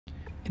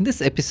In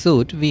this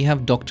episode, we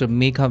have Dr.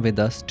 Megha with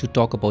us to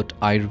talk about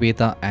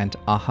Ayurveda and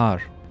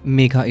Aahaar.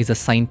 Megha is a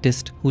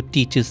scientist who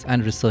teaches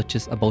and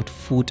researches about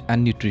food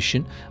and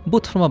nutrition,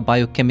 both from a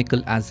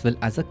biochemical as well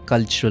as a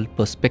cultural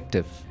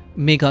perspective.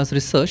 Megha's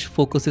research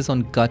focuses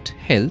on gut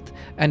health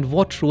and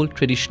what role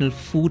traditional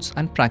foods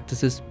and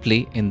practices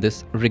play in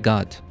this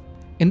regard.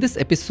 In this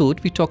episode,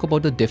 we talk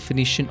about the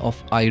definition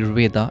of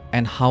Ayurveda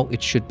and how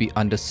it should be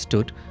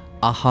understood,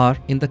 Aahaar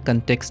in the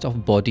context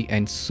of body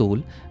and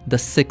soul, the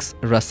 6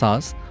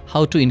 Rasas,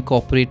 how to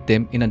incorporate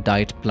them in a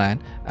diet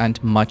plan,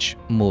 and much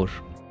more.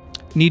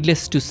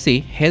 Needless to say,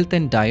 health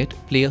and diet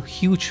play a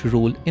huge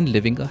role in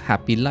living a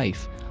happy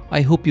life.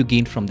 I hope you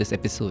gained from this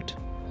episode.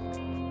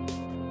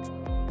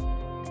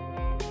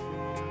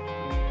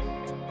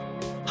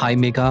 Hi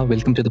Megha,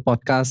 welcome to the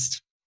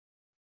podcast.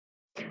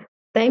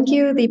 Thank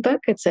you, Deepak.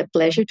 It's a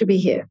pleasure to be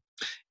here.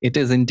 It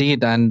is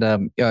indeed, and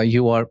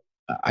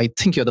I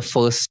think you're the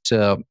first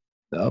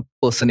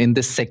person in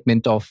this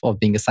segment of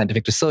being a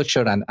scientific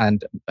researcher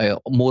and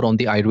more on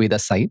the Ayurveda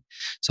side.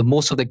 So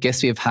most of the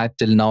guests we have had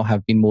till now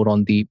have been more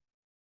on the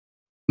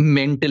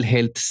mental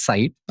health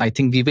side. I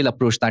think we will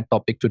approach that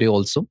topic today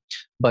also,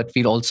 but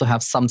we'll also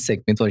have some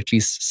segments, or at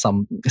least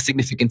some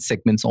significant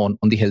segments on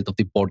the health of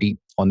the body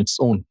on its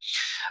own.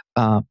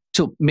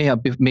 So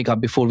Megha,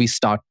 before we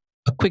start,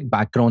 a quick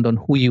background on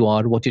who you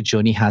are, what your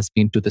journey has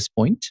been to this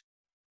point.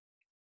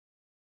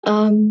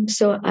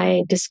 So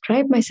I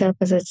describe myself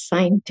as a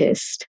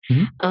scientist,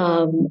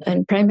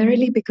 and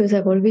primarily because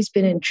I've always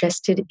been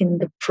interested in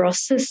the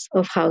process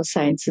of how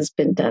science has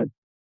been done,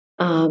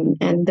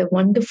 and the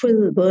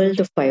wonderful world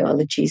of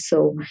biology.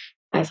 So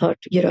I thought,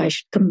 I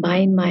should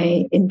combine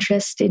my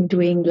interest in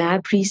doing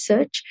lab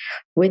research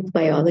with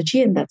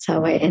biology, and that's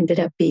how I ended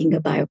up being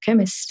a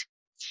biochemist.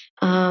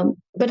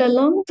 But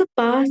along the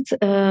path,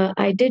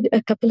 I did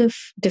a couple of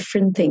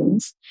different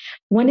things.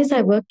 One is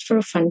I worked for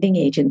a funding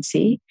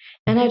agency,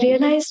 and I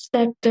realized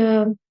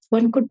that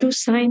one could do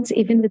science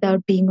even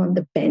without being on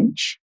the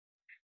bench.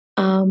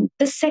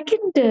 The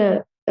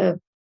second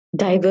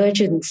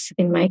divergence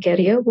in my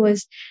career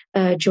was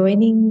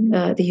joining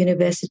the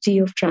University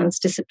of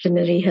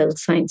Transdisciplinary Health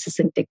Sciences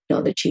and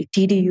Technology,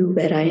 TDU,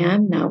 where I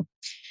am now,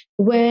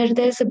 where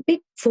there's a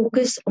big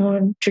focus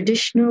on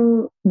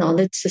traditional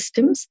knowledge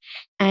systems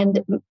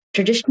and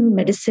traditional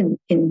medicine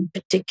in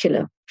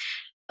particular.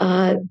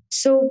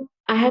 So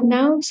I have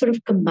now sort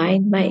of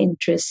combined my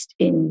interest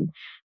in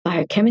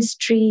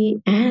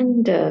biochemistry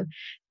and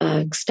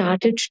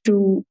started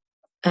to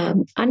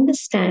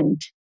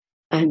understand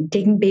and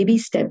taking baby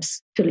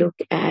steps to look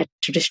at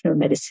traditional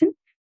medicine,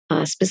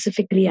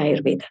 specifically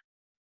Ayurveda.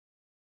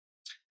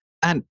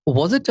 And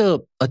was it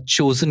a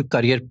chosen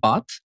career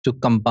path to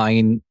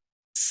combine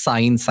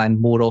science and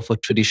more of a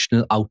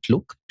traditional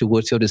outlook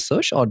towards your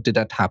research, or did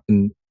that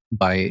happen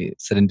by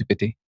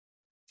serendipity?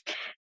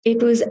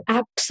 It was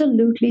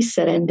absolutely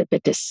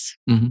serendipitous.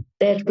 Mm-hmm.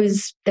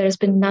 There's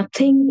been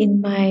nothing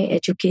in my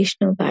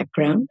educational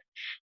background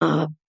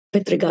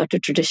with regard to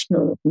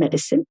traditional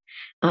medicine.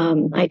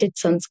 I did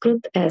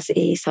Sanskrit as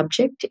a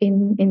subject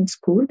in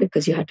school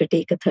because you had to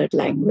take a third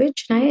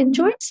language. And I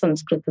enjoyed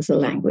Sanskrit as a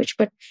language,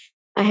 but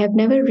I have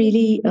never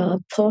really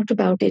thought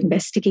about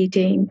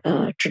investigating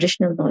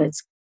traditional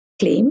knowledge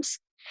claims.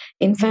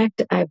 In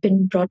fact, I've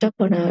been brought up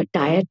on a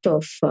diet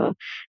of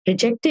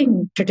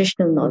rejecting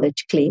traditional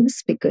knowledge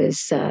claims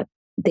because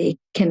they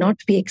cannot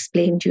be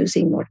explained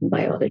using modern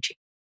biology.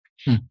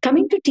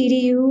 Coming to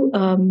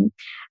TDU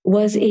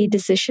was a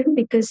decision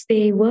because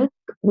they work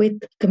with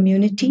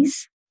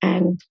communities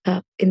and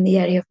in the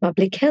area of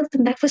public health.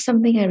 And that was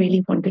something I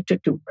really wanted to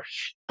do,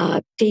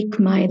 take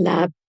my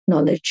lab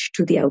knowledge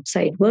to the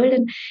outside world.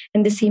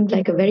 And this seemed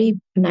like a very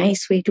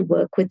nice way to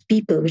work with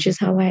people, which is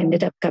how I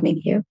ended up coming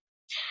here.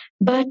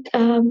 But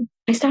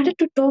I started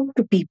to talk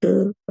to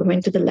people. I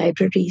went to the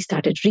library,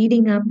 started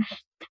reading up.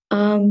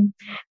 And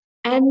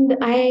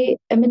I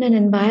am in an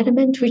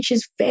environment which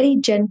is very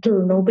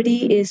gentle.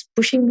 Nobody is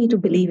pushing me to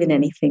believe in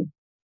anything.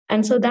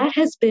 And so that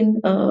has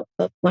been a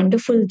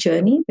wonderful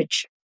journey,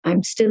 which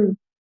I'm still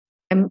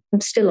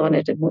on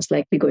it and most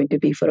likely going to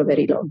be for a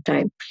very long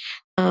time,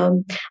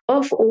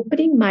 of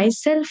opening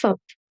myself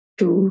up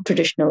to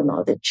traditional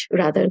knowledge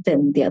rather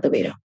than the other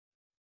way around.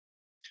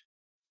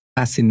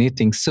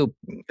 Fascinating. So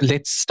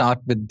let's start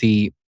with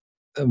the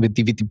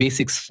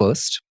basics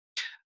first.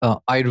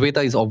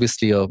 Ayurveda is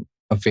obviously a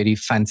very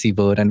fancy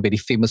word and very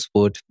famous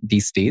word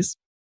these days.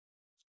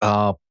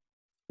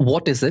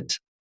 What is it?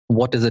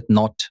 What is it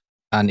not?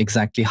 And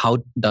exactly how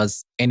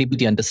does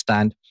anybody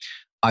understand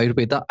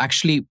Ayurveda?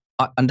 Actually,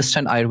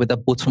 understand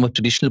Ayurveda both from a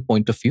traditional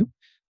point of view,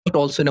 but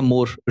also in a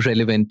more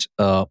relevant,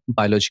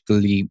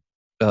 biologically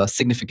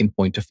significant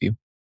point of view.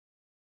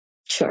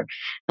 Sure.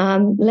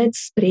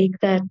 Let's break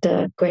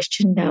that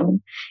question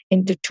down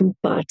into two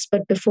parts.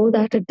 But before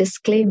that, a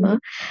disclaimer.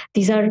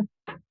 These are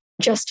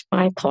just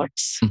my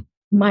thoughts,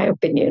 my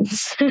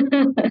opinions,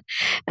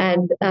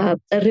 and a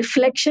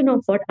reflection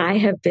of what I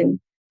have been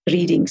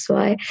reading. So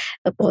I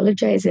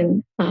apologize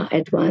in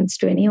advance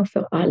to any of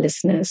our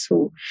listeners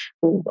who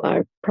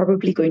are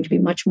probably going to be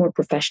much more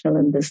professional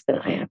in this than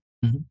I am.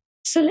 Mhm.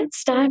 So let's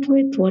start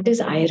with what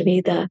is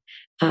Ayurveda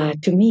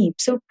to me.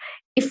 So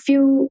if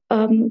you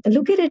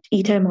look at it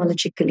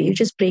etymologically, you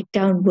just break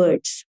down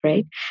words,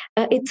 right?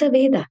 It's a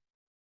Veda.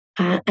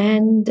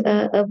 And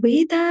a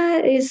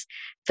Veda is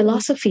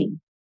philosophy.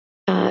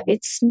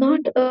 It's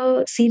not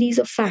a series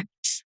of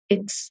facts.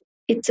 It's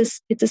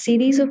a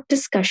series of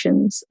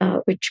discussions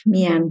which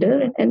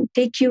meander and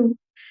take you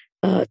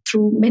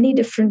through many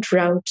different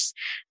routes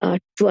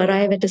to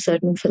arrive at a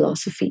certain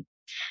philosophy.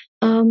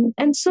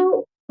 And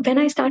so when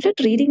I started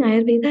reading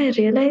Ayurveda,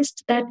 I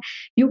realized that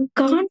you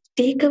can't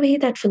take away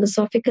that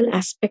philosophical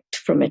aspect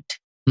from it.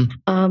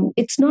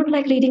 It's not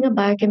like reading a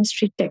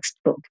biochemistry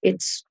textbook.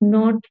 It's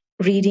not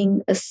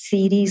reading a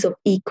series of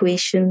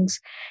equations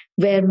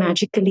where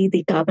magically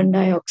the carbon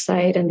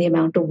dioxide and the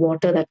amount of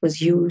water that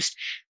was used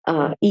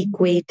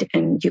equate,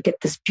 and you get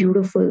this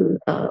beautiful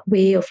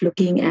way of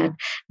looking at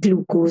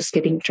glucose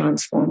getting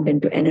transformed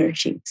into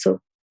energy. So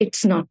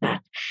it's not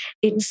that.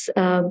 It's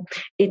um,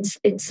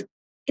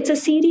 it's a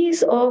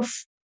series of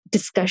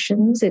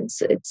discussions.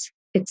 It's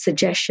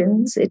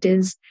suggestions. It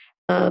is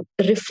a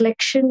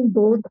reflection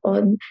both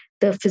on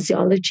the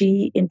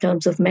physiology in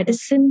terms of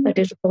medicine, but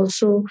it's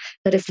also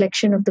a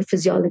reflection of the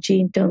physiology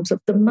in terms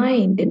of the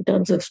mind, in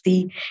terms of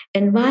the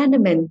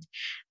environment.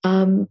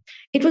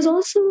 It was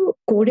also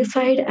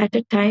codified at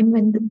a time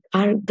when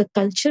the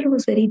culture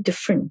was very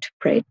different,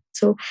 right?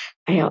 So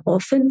I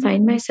often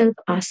find myself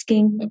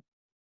asking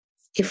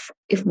if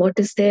what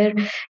is there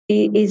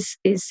is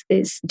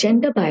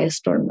gender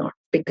biased or not,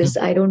 because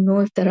I don't know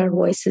if there are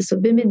voices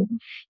of women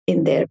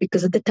in there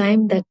because of the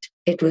time that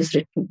it was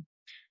written.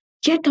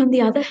 Yet, on the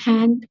other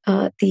hand,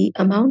 the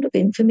amount of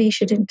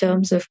information in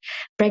terms of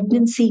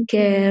pregnancy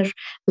care,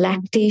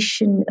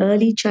 lactation,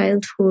 early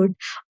childhood,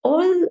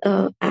 all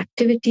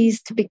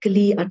activities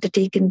typically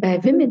undertaken by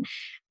women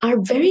are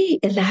very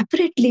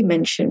elaborately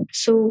mentioned.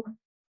 So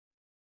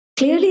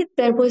clearly,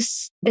 there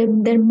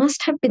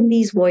must have been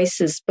these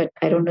voices, but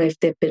I don't know if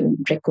they've been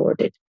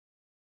recorded.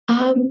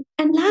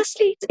 And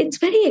lastly, it's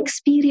very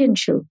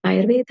experiential.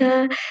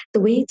 Ayurveda, the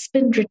way it's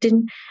been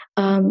written,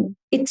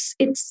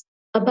 it's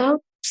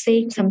about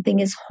saying something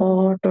is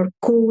hot or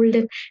cold,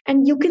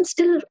 and you can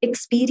still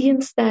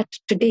experience that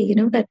today. You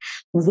know, that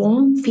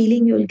warm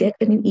feeling you'll get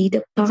when you eat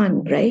a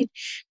pan, right?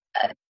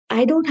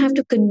 I don't have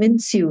to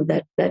convince you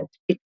that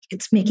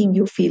it's making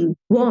you feel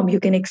warm. You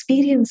can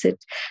experience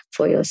it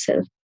for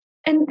yourself.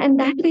 And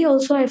that way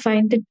also I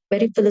find it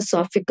very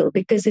philosophical,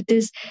 because it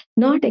is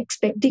not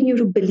expecting you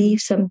to believe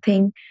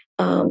something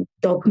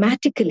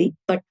dogmatically,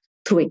 but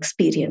through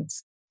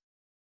experience.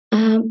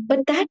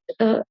 But that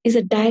is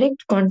a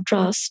direct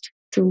contrast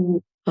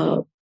to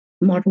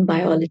modern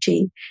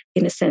biology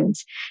in a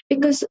sense,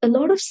 because a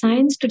lot of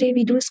science today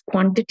we do is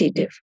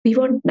quantitative. We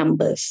want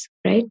numbers,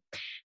 right?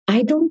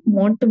 I don't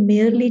want to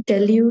merely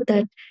tell you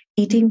that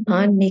eating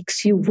pan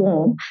makes you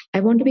warm.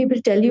 I want to be able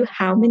to tell you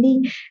how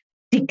many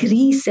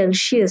degrees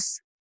Celsius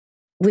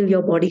will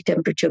your body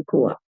temperature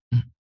go up.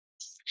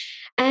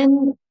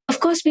 And of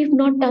course, we've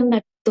not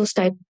done those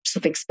types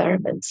of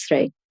experiments,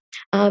 right?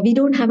 We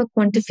don't have a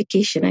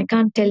quantification. I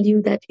can't tell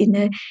you that in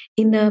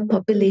a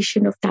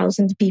population of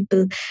 1,000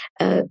 people,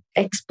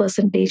 X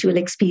percentage will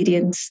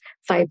experience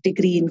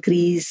 5-degree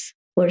increase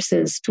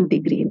versus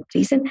 2-degree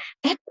increase. And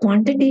that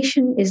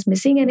quantitation is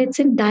missing, and it's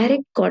in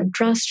direct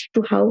contrast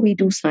to how we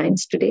do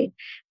science today,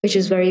 which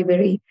is very,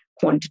 very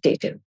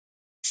quantitative.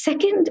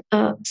 Second,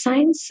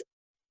 science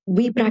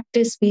we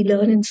practice, we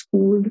learn in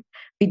school,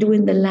 we do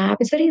in the lab.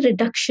 It's very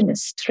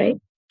reductionist, right?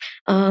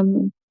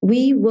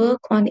 We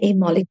work on a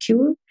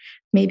molecule.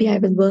 Maybe I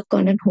will work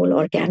on a whole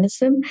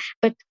organism,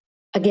 but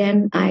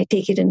again, I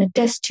take it in a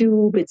test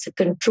tube. It's a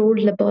controlled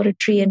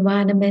laboratory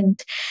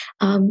environment.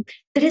 There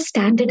is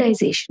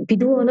standardization. We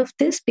do all of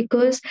this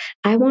because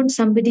I want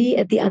somebody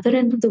at the other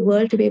end of the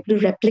world to be able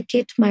to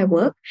replicate my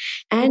work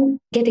and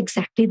get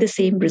exactly the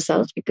same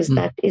results, because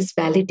that is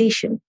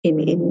validation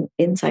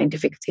in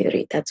scientific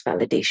theory. That's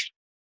validation.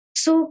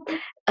 So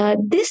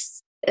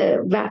this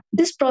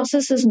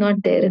process is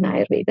not there in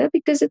Ayurveda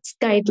because it's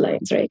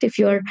guidelines, right? If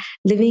you're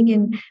living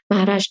in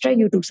Maharashtra,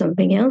 you do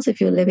something else. If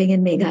you're living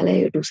in Meghalaya,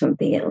 you do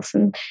something else.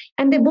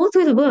 And they both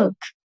will work,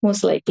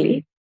 most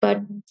likely.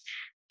 But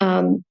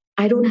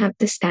I don't have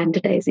the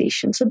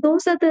standardization. So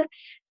those are the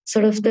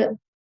sort of the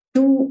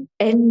two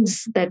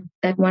ends that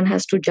one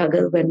has to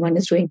juggle when one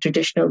is doing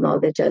traditional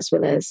knowledge as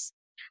well as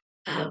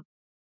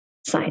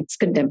science,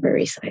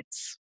 contemporary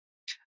science.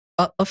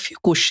 A few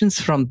questions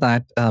from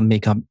that,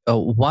 Megha.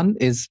 One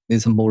is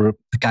a more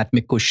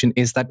academic question,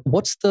 is that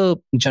what's the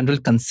general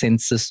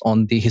consensus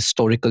on the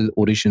historical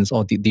origins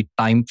or the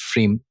time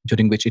frame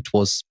during which it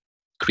was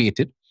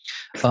created?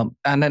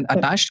 And an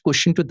attached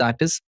question to that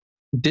is,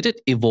 did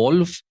it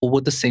evolve over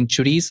the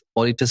centuries,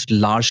 or it is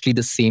largely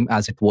the same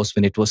as it was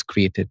when it was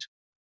created?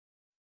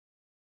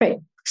 Right.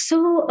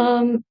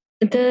 So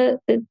there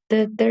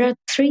are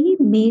three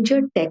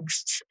major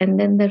texts, and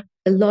then there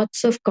are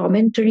lots of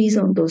commentaries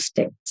on those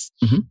texts.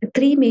 The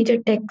three major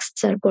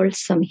texts are called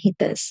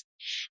Samhitas,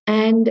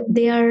 and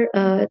they are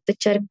the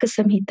Charaka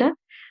Samhita,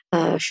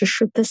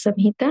 Shushruta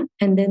Samhita,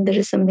 and then there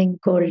is something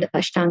called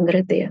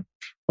Ashtangradaya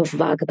of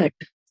Bhagavad.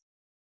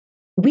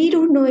 We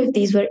don't know if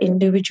these were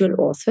individual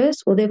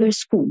authors or they were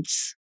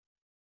schools.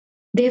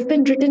 They have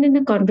been written in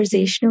a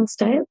conversational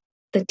style.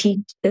 The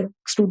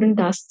student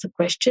asks a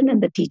question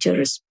and the teacher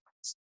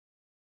responds.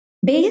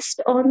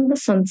 Based on the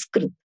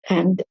Sanskrit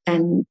and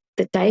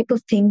the type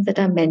of things that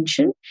are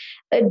mentioned,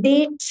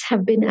 dates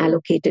have been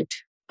allocated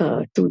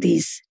to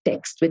these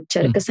texts, with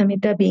Charaka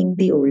Samhita being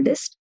the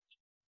oldest.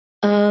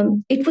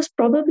 It was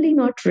probably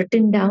not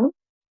written down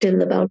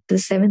till about the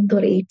 7th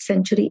or 8th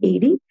century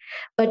AD,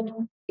 but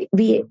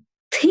we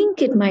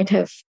think it might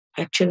have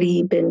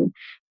actually been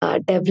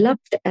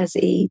developed as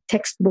a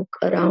textbook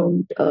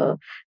around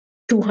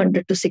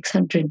 200 to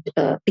 600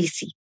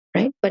 BC,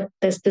 right? But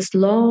there's this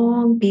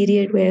long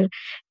period where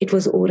it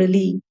was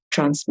orally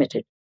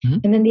transmitted.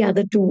 And then the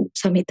other two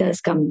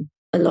Samhitas come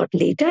a lot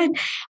later. And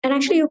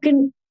actually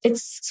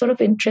it's sort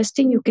of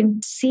interesting. You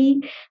can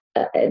see,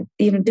 the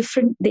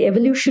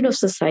evolution of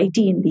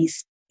society in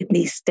these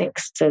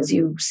texts as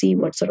you see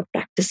what sort of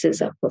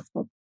practices are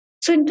performed.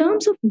 So in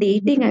terms of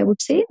dating, I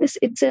would say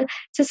it's a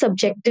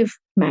subjective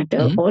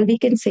matter. All we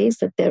can say is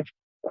that they're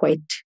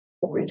quite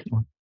old.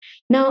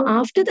 Now,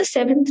 after the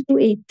 7th to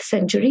 8th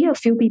century, a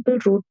few people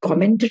wrote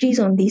commentaries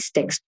on these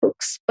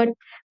textbooks, but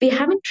we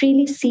haven't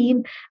really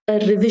seen a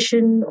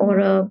revision or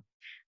a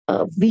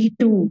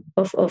V2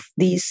 of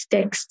these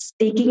texts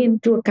taking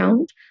into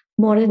account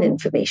modern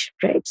information,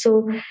 right?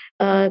 So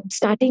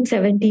starting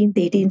 17th,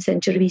 18th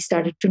century, we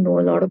started to know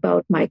a lot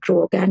about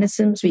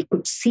microorganisms. We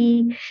could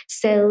see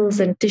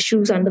cells and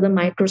tissues under the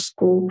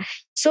microscope.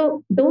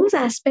 So those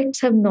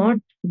aspects have not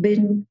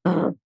been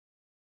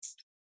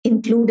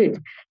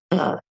included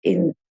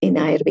in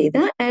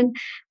Ayurveda. And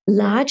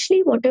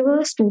largely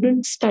whatever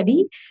students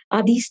study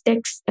are these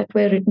texts that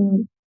were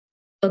written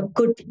a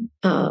good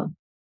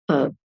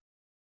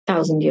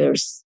 1,000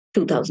 years,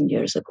 2,000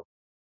 years ago.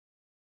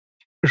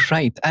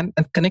 Right. And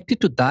connected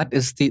to that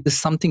is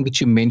something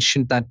which you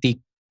mentioned, that the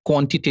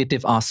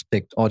quantitative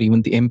aspect or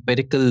even the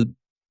empirical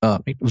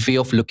way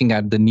of looking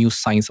at the new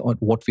science or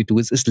what we do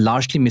is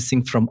largely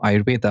missing from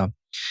Ayurveda.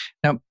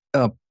 Now,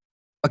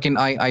 again,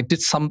 I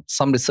did some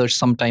research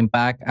some time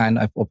back, and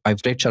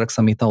I've read Charak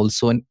Samhita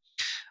also. And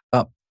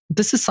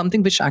this is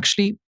something which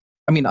actually,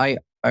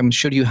 I'm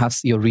sure you have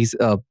your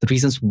the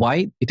reasons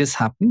why it is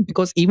happening,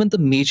 because even the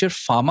major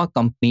pharma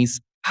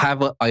companies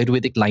have an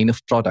Ayurvedic line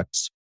of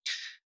products.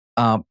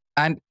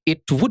 And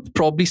it would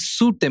probably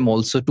suit them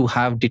also to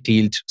have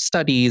detailed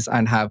studies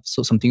and have,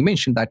 so something you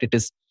mentioned, that it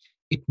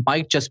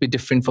might just be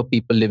different for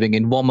people living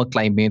in warmer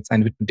climates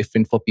and it would be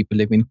different for people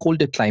living in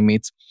colder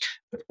climates.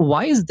 But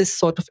why is this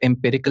sort of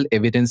empirical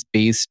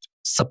evidence-based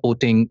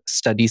supporting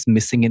studies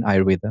missing in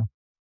Ayurveda?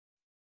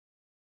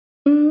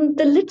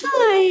 The little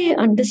I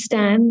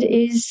understand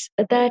is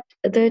that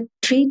the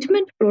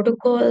treatment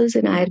protocols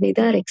in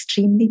Ayurveda are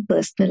extremely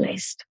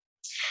personalized.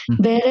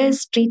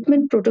 Whereas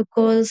treatment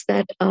protocols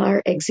that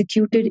are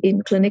executed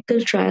in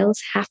clinical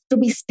trials have to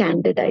be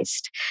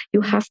standardized.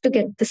 You have to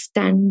get the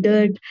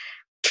standard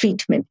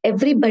treatment.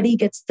 Everybody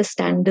gets the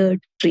standard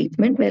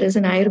treatment, whereas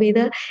in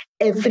Ayurveda,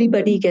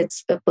 everybody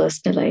gets a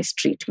personalized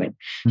treatment.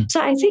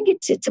 So I think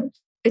it's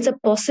a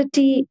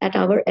paucity at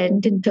our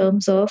end in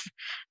terms of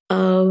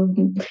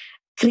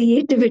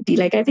creativity.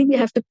 Like, I think we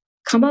have to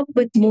come up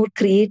with more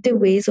creative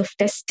ways of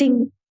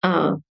testing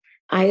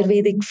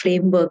Ayurvedic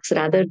frameworks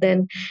rather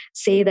than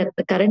say that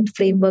the current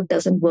framework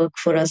doesn't work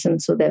for us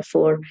and so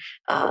therefore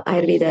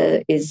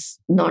Ayurveda is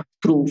not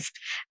proved.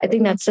 I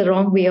think that's the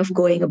wrong way of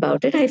going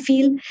about it. I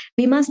feel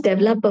we must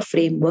develop a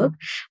framework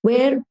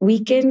where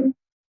we can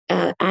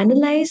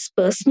analyze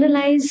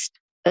personalized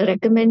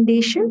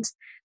recommendations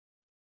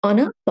on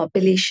a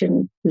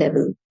population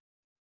level.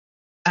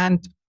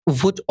 And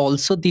would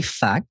also the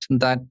fact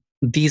that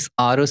these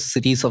are a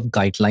series of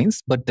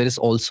guidelines, but there is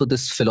also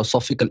this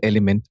philosophical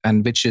element,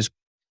 and which is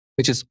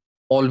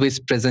always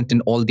present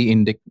in all the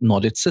Indic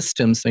knowledge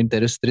systems, right?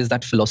 There is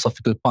that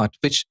philosophical part,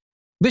 which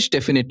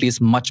definitely is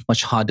much,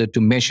 much harder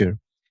to measure.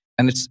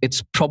 And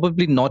it's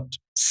probably not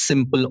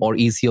simple or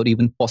easy or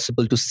even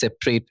possible to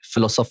separate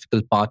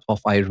philosophical part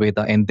of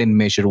Ayurveda and then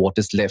measure what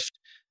is left,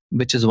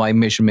 which is why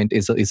measurement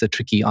is a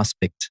tricky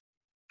aspect.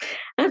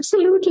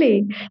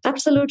 Absolutely.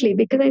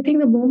 Because I think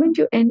the moment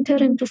you enter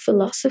into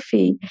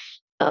philosophy,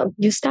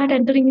 you start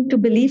entering into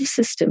belief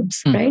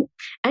systems, right?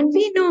 And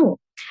we know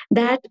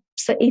that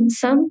in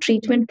some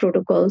treatment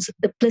protocols,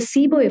 the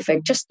placebo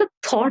effect, just the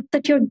thought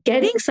that you're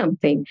getting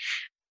something,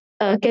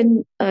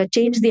 can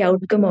change the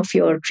outcome of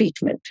your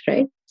treatment,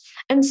 right?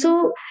 And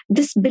so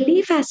this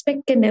belief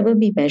aspect can never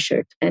be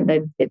measured, and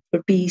it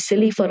would be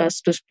silly for us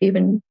to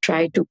even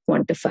try to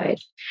quantify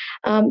it.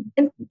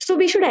 And so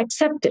we should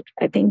accept it.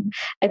 I think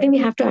we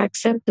have to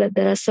accept that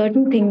there are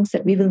certain things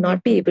that we will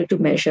not be able to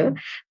measure,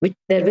 which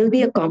there will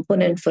be a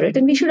component for it,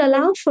 and we should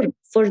allow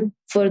for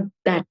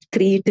that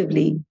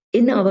creatively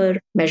in our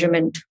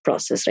measurement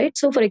process, right?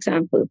 So, for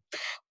example,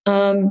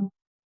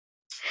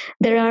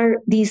 there are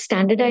these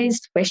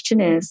standardized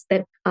questionnaires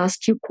that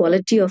ask you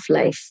quality of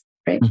life,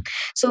 right?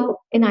 So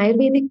in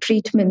Ayurvedic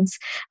treatments,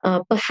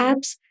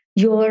 perhaps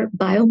your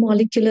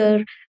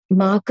biomolecular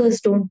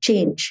markers don't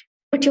change,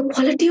 but your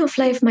quality of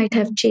life might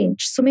have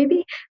changed. So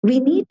maybe we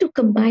need to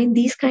combine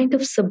these kind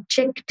of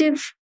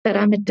subjective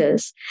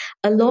parameters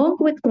along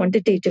with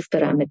quantitative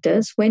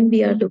parameters when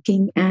we are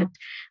looking at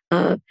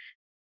uh,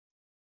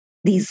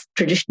 these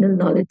traditional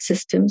knowledge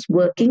systems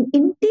working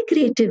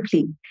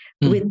integratively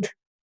with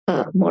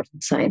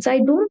modern science. I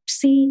don't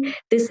see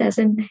this as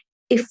an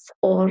if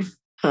or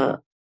uh,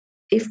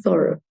 if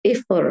or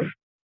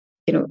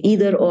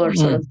either or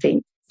sort of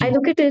thing. I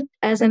look at it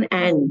as an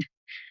and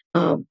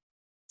um,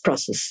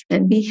 process,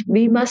 and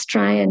we must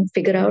try and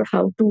figure out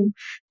how to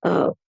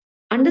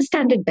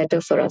understand it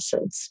better for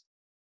ourselves.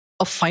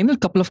 A final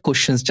couple of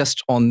questions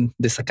just on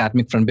this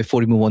academic front before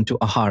we move on to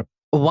Aahaar.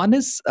 One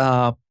is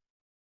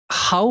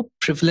how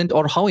prevalent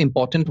or how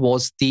important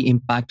was the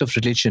impact of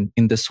religion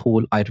in this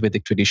whole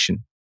Ayurvedic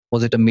tradition?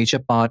 Was it a major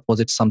part? Was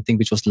it something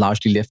which was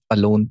largely left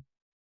alone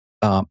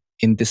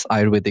in this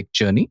Ayurvedic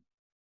journey?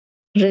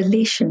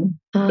 Religion.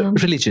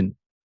 Religion.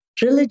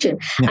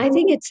 Yeah. I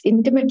think it's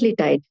intimately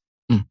tied.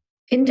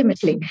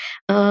 Intimately.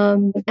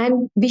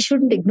 And we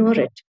shouldn't ignore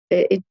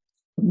it.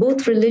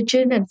 Both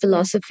religion and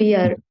philosophy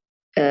are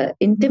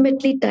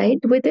intimately tied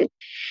with it.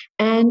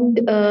 And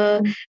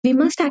we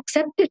must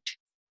accept it.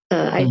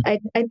 I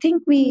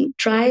think we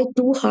try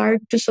too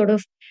hard to sort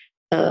of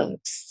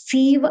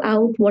sieve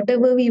out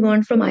whatever we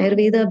want from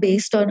Ayurveda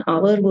based on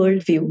our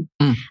worldview.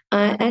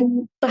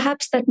 And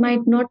perhaps that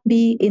might not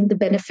be in the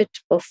benefit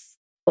of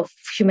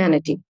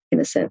humanity, in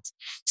a sense.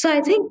 So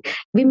I think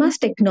we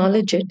must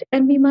acknowledge it,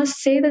 and we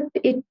must say that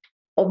it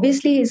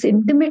obviously is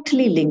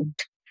intimately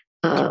linked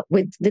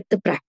with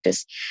the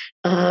practice.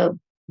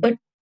 But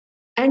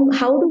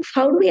how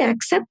do we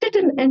accept it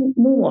and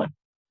move on?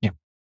 Yeah.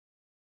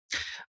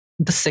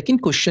 The second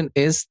question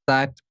is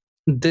that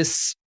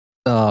this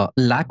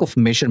lack of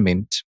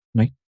measurement,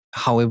 right?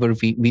 However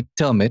we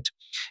term it,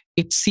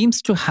 it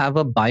seems to have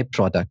a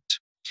byproduct.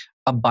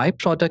 A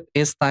byproduct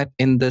is that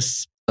in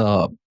this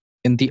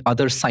in the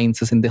other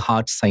sciences, in the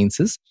hard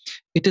sciences,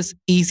 it is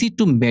easy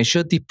to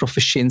measure the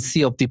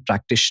proficiency of the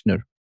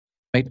practitioner,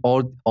 right,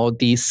 or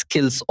the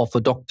skills of a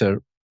doctor.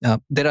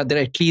 There are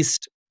at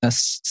least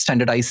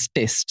standardized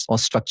tests or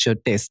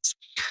structured tests.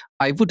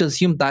 I would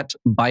assume that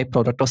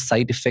byproduct or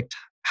side effect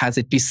has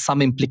at least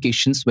some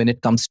implications when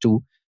it comes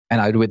to an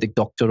Ayurvedic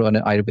doctor or an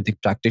Ayurvedic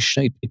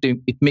practitioner.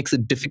 It makes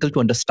it difficult to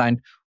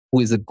understand who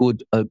is a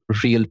good,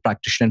 real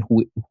practitioner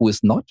and who is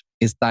not.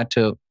 Is that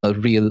a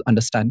real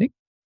understanding?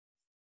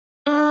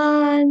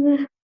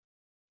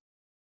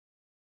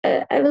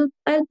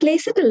 I'll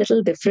place it a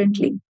little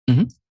differently.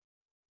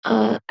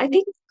 I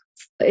think,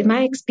 in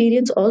my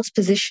experience, all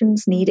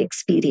physicians need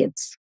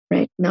experience.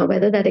 Right now,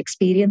 whether that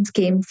experience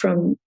came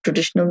from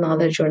traditional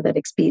knowledge or that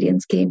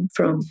experience came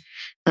from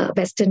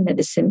Western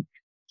medicine,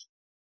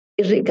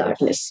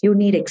 regardless, you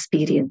need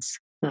experience.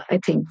 I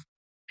think,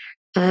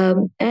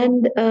 and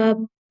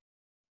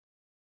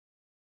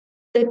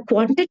the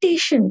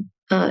quantitation,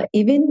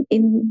 even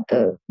in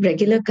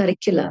regular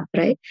curricula,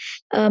 right,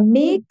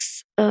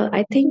 makes,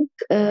 I think,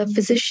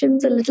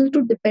 physicians a little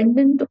too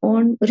dependent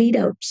on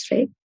readouts,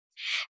 right?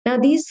 Now,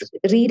 these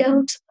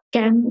readouts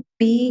can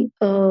be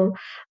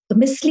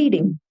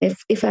misleading.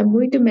 If I'm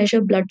going to measure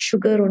blood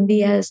sugar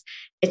only as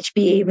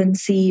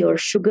HbA1c or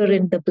sugar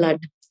in the blood,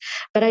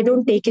 but I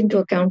don't take into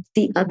account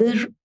the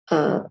other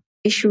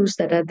issues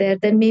that are there,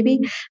 then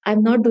maybe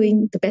I'm not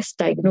doing the best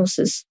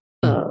diagnosis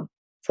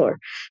for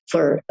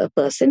a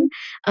person.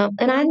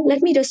 And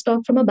let me just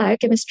talk from a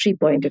biochemistry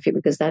point of view,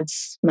 because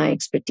that's my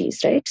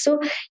expertise, right?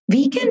 So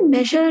we can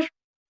measure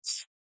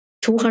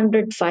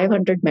 200,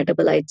 500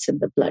 metabolites in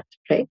the blood,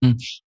 right?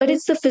 But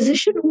it's the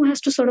physician who has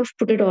to sort of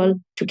put it all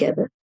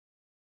together.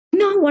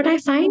 Now, what I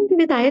find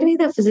with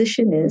Ayurveda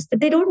physician is that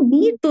they don't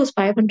need those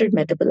 500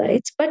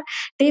 metabolites, but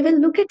they will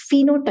look at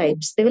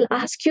phenotypes. They will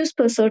ask you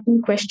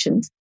certain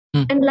questions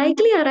and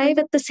likely arrive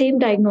at the same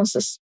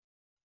diagnosis.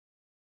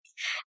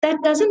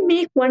 That doesn't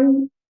make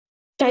one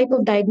type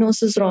of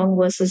diagnosis wrong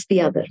versus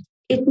the other.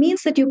 It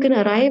means that you can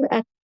arrive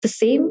at the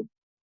same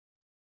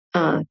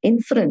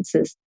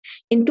inferences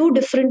in two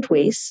different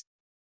ways.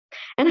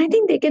 And I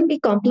think they can be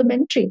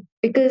complementary,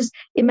 because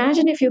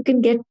imagine if you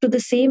can get to the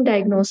same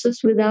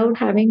diagnosis without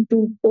having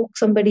to poke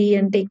somebody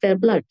and take their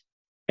blood,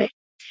 right?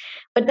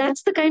 But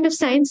that's the kind of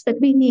science that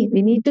we need.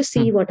 We need to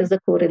see what is the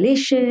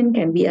correlation.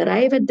 Can we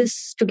arrive at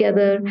this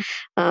together?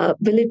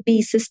 Will it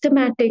be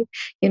systematic?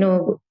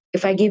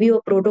 If I give you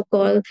a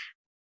protocol,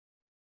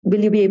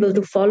 will you be able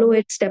to follow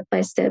it step by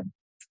step?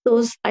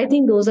 I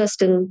think those are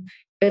still,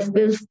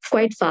 we're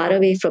quite far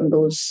away from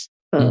those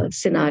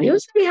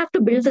scenarios. We have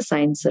to build the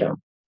science around.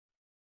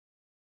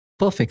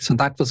 Perfect. So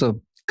that was a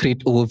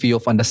great overview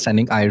of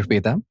understanding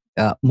Ayurveda.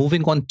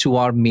 Moving on to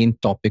our main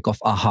topic of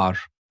Aahaar.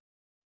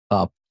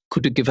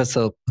 Could you give us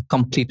a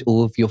complete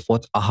overview of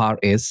what Aahaar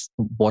is?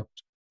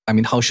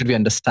 How should we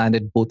understand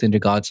it, both in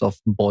regards of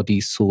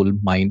body, soul,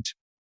 mind?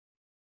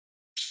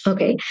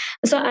 Okay.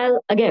 So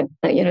I'll, again,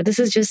 this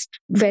is just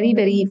very,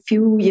 very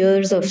few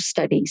years of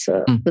study.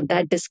 So with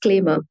that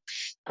disclaimer,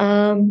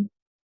 Ayurveda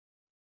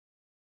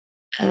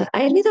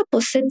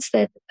posits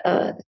that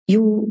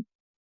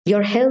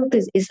your health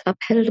is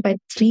upheld by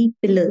three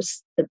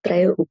pillars, the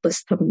Traya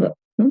Upastambha.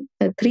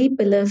 The three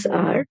pillars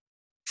are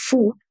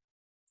food,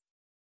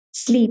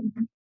 sleep,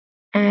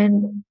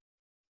 and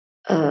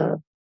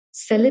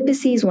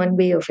celibacy is one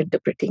way of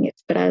interpreting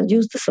it, but I'll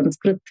use the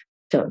Sanskrit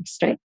terms,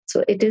 right?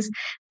 So it is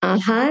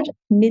Ahar,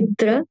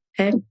 Nidra,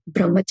 and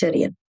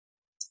Brahmacharya.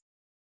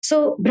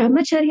 So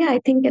Brahmacharya, I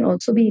think, can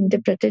also be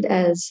interpreted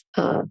as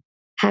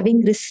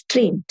having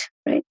restraint,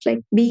 right?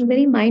 Like being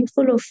very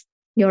mindful of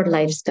your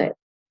lifestyle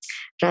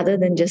rather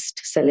than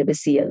just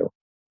celibacy alone.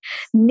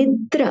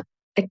 Nidra,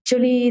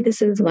 actually,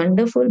 this is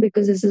wonderful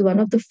because this is one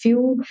of the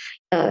few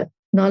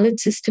knowledge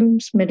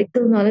systems,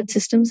 medical knowledge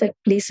systems, that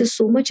places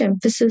so much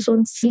emphasis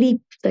on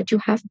sleep, that you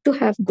have to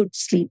have good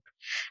sleep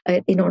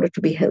in order to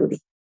be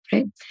healthy,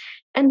 right?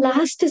 And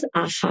last is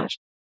Ahar.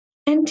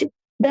 And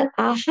the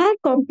Ahar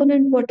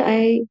component, what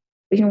I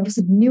was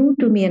new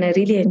to me and I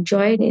really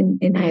enjoyed in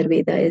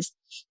Ayurveda, is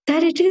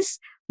that it is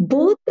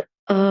both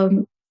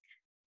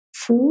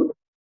food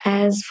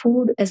as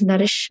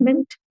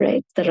nourishment,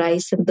 right? The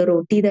rice and the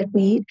roti that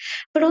we eat,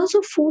 but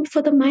also food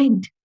for the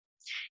mind.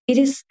 It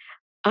is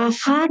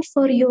ahar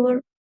for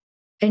your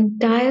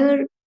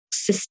entire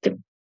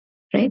system,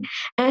 right?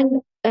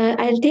 And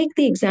I'll take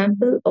the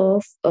example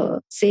of,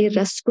 say,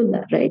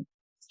 rasgulla, right?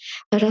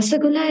 A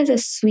rasgulla is a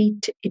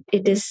sweet.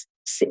 It is,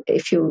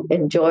 if you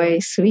enjoy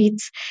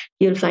sweets,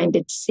 you'll find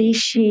it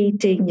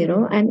satiating,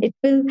 and it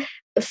will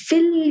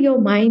fill your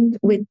mind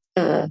with,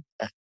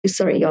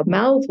 your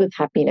mouth with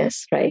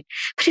happiness, right?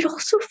 But it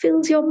also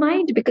fills your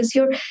mind because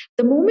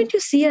the moment you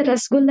see a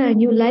rasgulla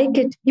and you like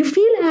it, you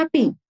feel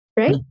happy,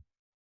 right?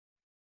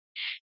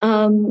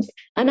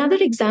 Another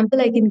example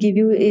I can give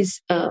you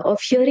is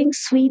of hearing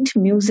sweet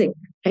music,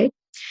 right?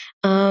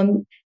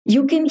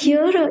 You can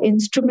hear an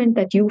instrument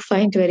that you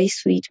find very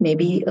sweet,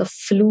 maybe a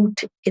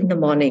flute in the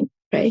morning,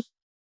 right?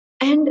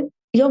 And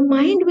your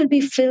mind will be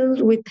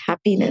filled with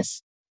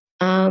happiness.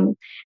 And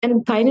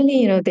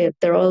finally,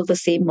 they're all the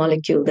same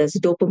molecule. There's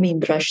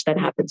dopamine rush that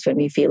happens when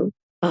we feel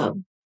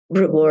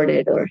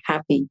rewarded or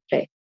happy,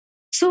 right?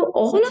 So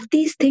all of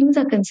these things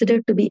are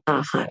considered to be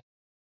ahar,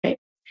 right?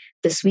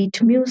 The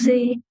sweet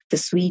music, the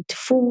sweet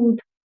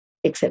food,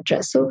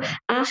 etc. So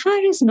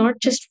ahar is not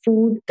just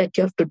food that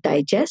you have to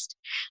digest.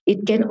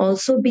 It can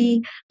also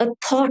be a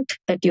thought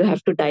that you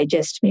have to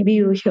digest. Maybe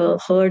you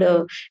heard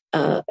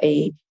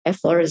a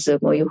aphorism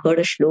or you heard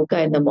a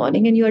shloka in the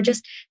morning and you are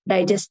just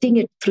digesting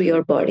it through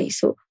your body.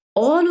 So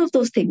all of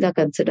those things are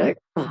considered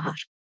ahar.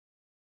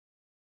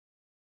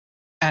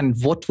 And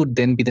what would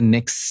then be the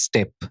next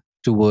step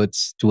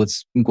towards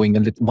going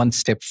one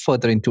step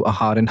further into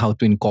ahar and how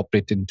to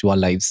incorporate it into our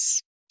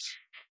lives?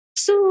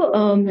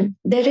 So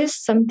there is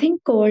something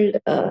called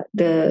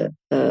the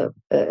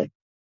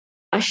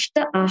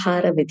Ashta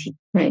Ahara Vidhi,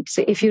 right?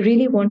 So if you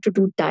really want to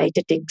do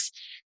dietetics,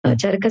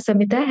 Charaka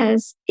Samhita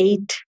has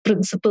 8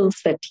 principles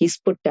that he's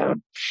put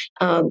down.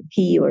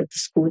 He or the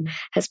school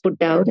has put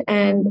down.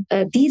 And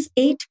these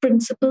 8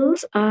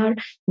 principles are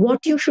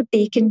what you should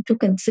take into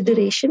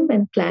consideration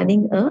when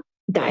planning a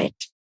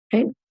diet,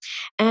 right?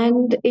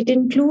 And it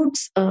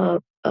includes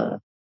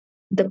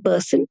the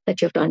person,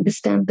 that you have to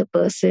understand the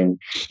person.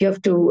 You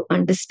have to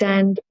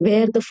understand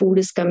where the food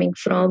is coming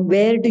from,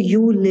 where do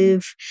you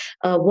live,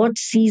 what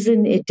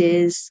season it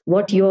is,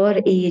 what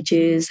your age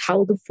is,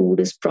 how the food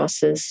is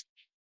processed,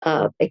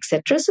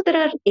 etc. So there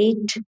are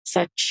 8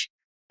 such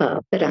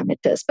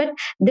parameters, but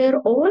they're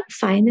all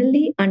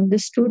finally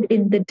understood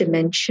in the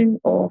dimension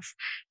of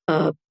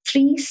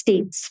 3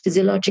 states,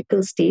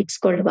 physiological states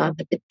called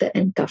Vata, Pitta,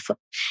 and Kapha.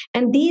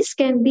 And these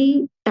can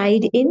be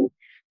tied in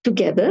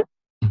together,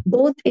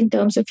 both in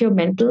terms of your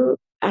mental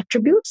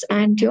attributes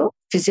and your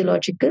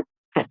physiological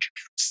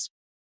attributes.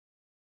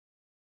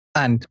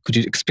 And could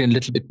you explain a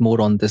little bit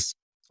more on this,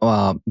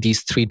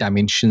 these 3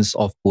 dimensions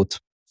of both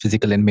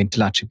physical and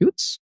mental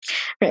attributes?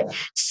 Right.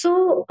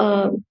 So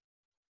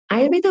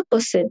Ayurveda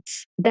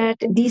posits that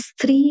these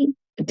 3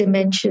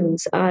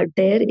 dimensions are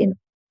there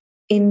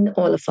in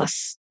all of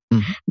us.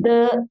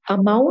 The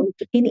amount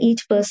in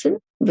each person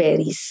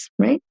varies,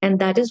 right? And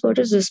that is what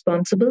is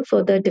responsible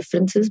for the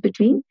differences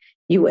between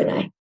you and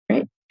I,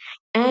 right?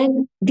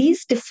 And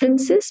these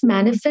differences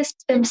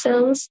manifest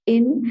themselves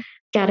in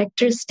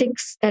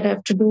characteristics that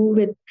have to do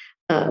with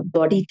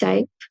body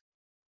type,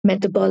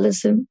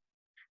 metabolism,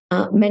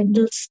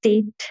 mental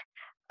state,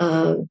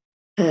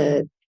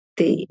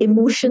 the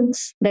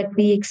emotions that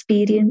we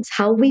experience,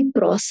 how we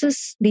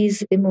process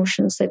these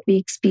emotions that we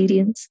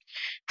experience,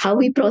 how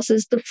we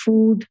process the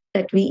food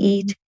that we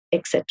eat,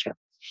 etc.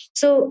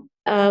 So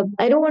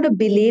I don't want to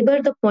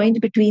belabor the point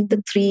between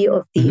the 3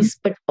 of these,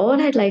 but all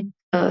I'd like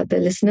the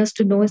listeners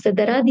to know is that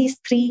there are these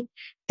 3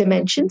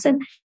 dimensions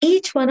and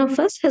each one of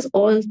us has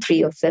all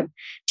 3 of them.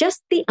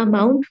 Just the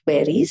amount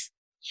varies.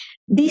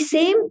 The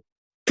same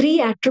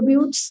 3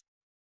 attributes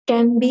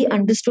can be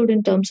understood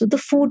in terms of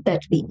the food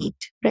that we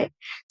eat, right?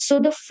 So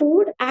the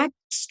food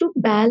acts to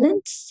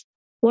balance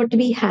what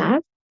we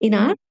have in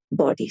our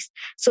bodies.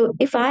 So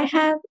if I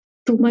have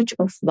too much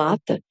of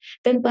vata,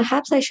 then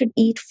perhaps I should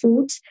eat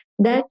foods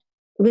that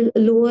will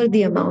lower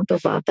the amount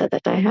of vata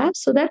that I have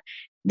so that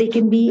they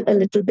can be a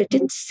little bit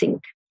in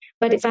sync.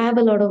 But if I have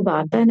a lot of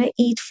vata and I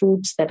eat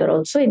foods that are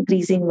also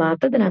increasing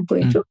vata, then I'm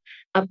going to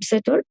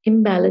upset or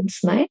imbalance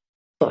my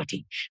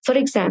body. For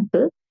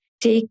example,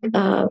 take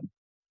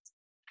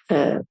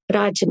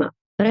rajma,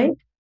 right?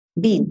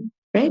 Bean,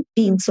 right?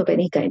 Beans of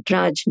any kind,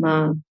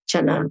 rajma,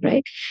 chana,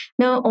 right?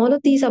 Now, all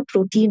of these are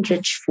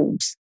protein-rich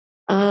foods.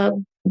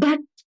 But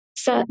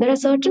there are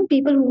certain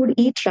people who would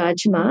eat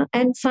rajma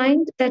and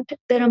find that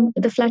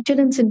the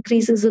flatulence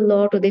increases a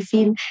lot, or they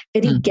feel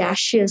very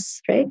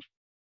gaseous, right?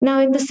 Now,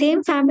 in the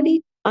same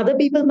family, other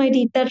people might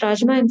eat that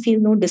rajma and feel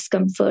no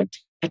discomfort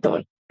at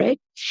all, right?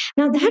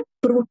 Now, that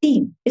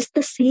protein is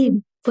the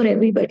same for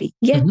everybody,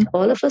 yet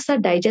all of us are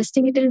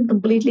digesting it in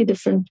completely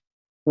different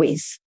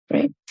ways,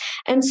 right?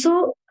 And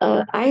so,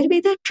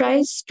 Ayurveda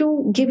tries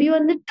to give you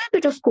a little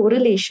bit of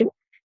correlation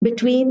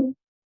between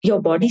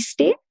your body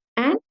state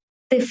and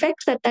the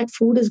effect that that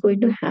food is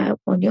going to have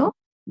on your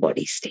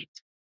body state.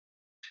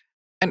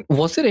 And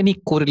was there any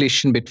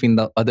correlation between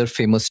the other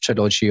famous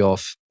trilogy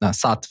of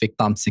Sattvic,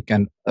 Tamasic,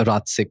 and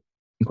Rajasic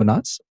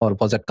gunas, or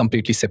was that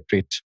completely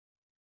separate?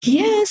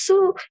 Yeah,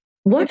 so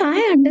what I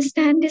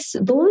understand is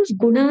those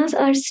gunas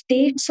are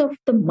states of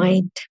the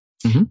mind,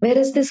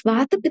 whereas this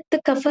Vata,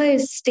 Pitta, Kapha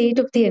is state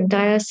of the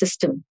entire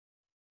system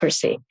per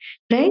se,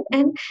 right?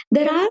 And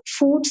there are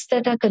foods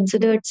that are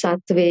considered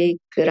Sattvic,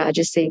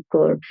 Rajasic,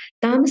 or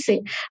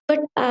Tamasic, but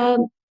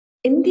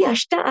in the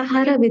Ashta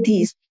Ahara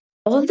Vidhis,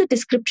 all the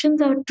descriptions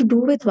are to do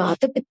with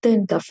Vata, Pitta,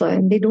 and Kapha,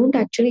 and they don't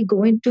actually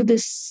go into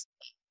this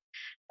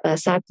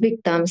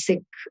Sattvic,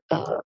 Tamasic,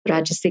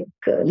 Rajasic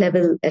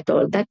level at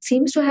all. That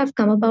seems to have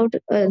come about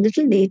a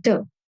little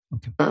later,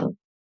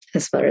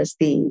 as far as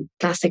the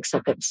classics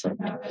are concerned.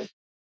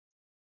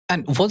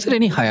 And was there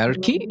any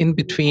hierarchy in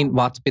between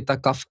Vata, Pitta,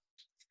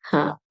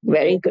 Kapha?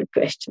 Very good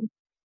question.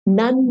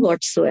 None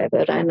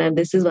whatsoever. And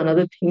this is one of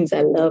the things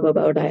I love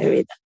about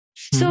Ayurveda.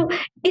 So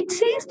it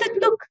says that,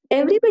 look,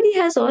 everybody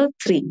has all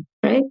three,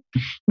 right?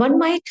 One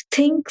might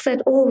think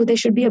that, oh, there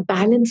should be a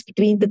balance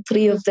between the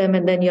three of them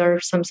and then you're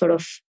some sort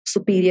of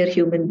superior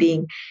human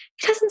being.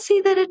 It doesn't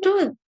say that at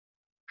all.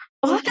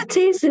 All it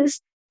says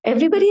is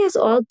everybody has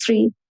all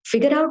three.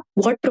 Figure out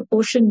what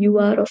proportion you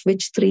are of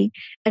which three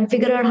and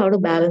figure out how to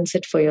balance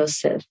it for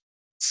yourself.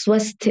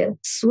 Swasthya,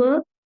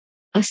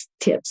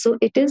 asthya. So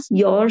it is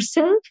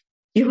yourself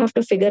you have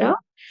to figure out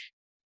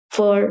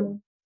for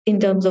in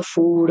terms of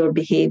food or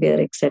behavior,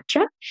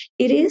 etc.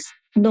 It is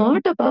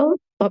not about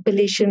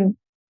population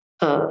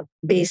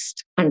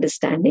based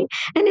understanding,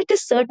 and it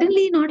is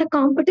certainly not a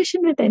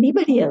competition with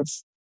anybody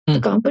else. The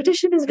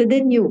competition is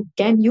within you.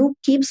 Can you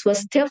keep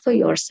swasthya for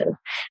yourself?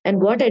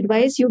 And what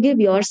advice you give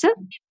yourself,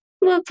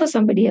 work for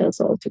somebody else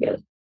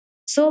altogether.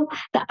 So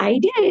the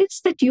idea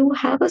is that you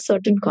have a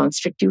certain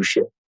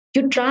constitution.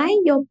 You try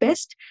your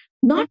best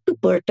not to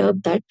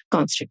perturb that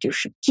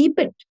constitution. Keep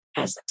it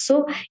as it.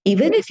 So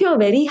even if you're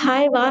very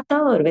high vata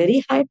or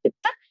very high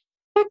pitta,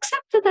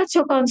 accept that that's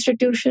your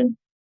constitution.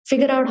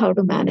 Figure out how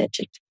to manage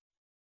it.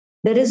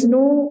 There is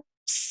no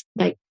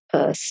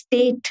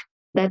state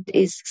that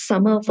is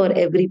sama for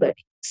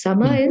everybody.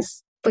 Sama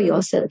is for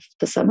yourself.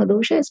 The sama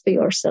dosha is for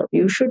yourself.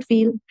 You should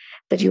feel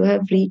that you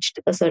have reached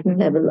a certain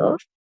level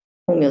of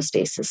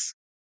homeostasis.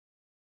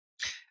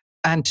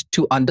 And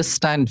to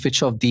understand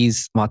which of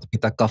these Vata,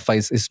 Pitta,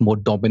 Kapha is more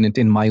dominant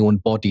in my own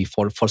body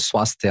for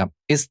swasthya,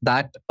 is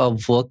that a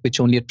work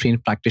which only a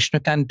trained practitioner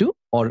can do,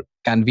 or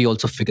can we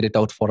also figure it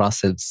out for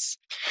ourselves?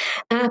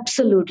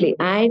 Absolutely.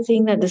 I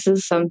think that this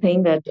is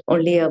something that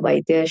only a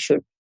Vaidya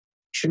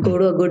should go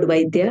to a good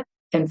Vaidya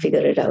and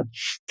figure it out.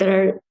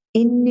 There are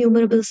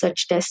innumerable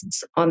such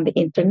tests on the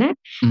internet.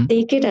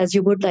 Take it as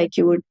you would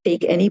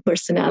take any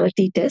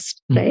personality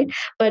test, right?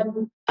 But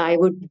I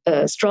would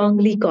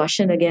strongly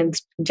caution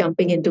against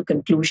jumping into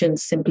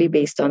conclusions simply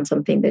based on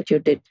something that you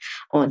did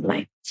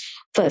online.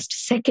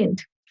 First.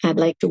 Second, I'd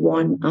like to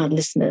warn our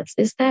listeners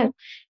is that,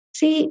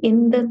 see,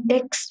 in the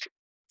text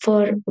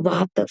for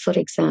Vata, for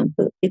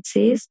example, it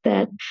says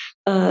that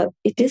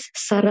it is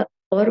Sara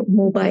or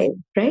mobile,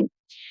 right?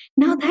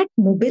 Now that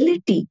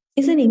mobility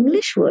is an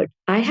English word.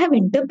 I have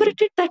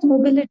interpreted that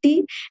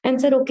mobility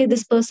and said, okay,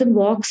 this person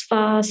walks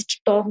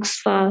fast,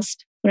 talks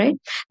fast, right?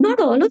 Not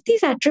all of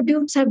these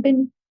attributes have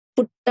been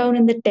put down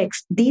in the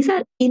text. These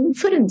are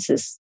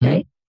inferences,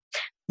 right?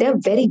 They are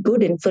very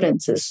good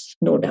inferences,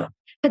 no doubt,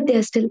 but they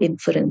are still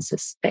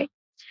inferences, right?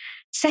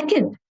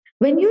 Second,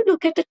 when you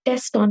look at a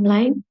test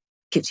online,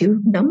 it gives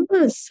you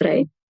numbers,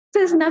 right?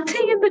 There's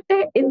nothing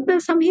in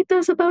the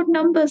Samhitas about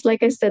numbers.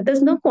 Like I said,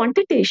 there's no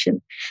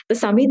quantitation. The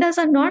Samhitas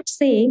are not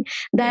saying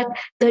that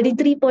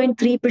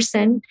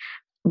 33.3%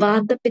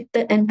 Vata,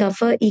 Pitta, and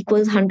Kapha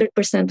equals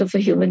 100% of a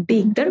human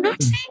being. They're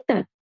not saying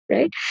that,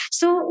 right?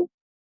 So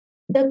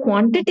the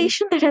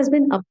quantitation that has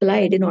been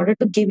applied in order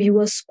to give you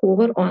a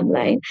score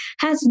online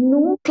has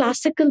no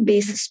classical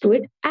basis to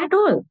it at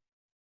all.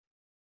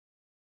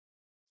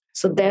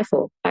 So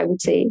therefore, I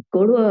would say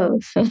go to a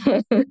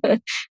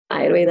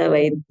Ayurveda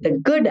Vaidya, a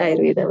good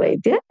Ayurveda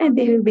Vaidya, and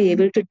they will be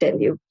able to tell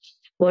you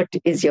what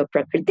is your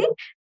Prakriti.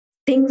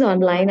 Things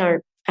online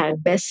are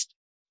at best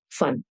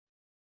fun.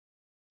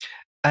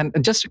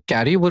 And just to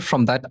carry over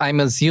from that, I'm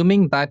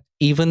assuming that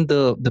even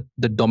the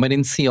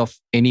dominancy of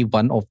any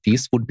one of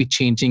these would be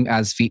changing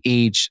as we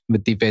age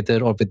with the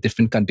weather or with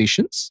different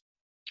conditions.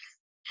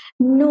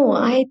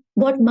 No,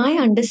 what my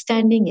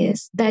understanding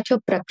is that your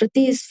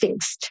Prakriti is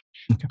fixed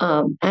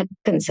at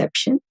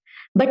conception,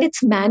 but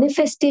its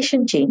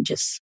manifestation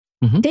changes.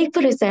 Mm-hmm. Take,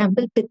 for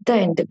example,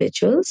 Pitta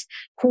individuals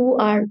who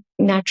are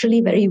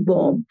naturally very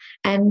warm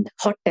and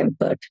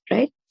hot-tempered,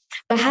 right?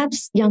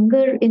 Perhaps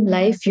younger in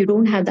life, you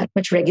don't have that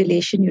much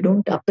regulation. You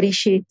don't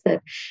appreciate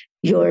that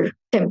your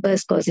temper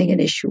is causing an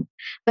issue.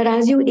 But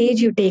as you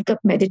age, you take up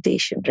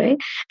meditation, right?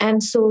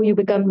 And so you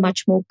become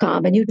much more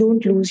calm and you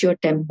don't lose your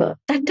temper.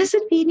 That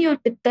doesn't mean your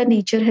Pitta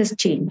nature has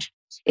changed.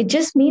 It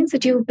just means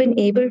that you've been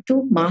able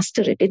to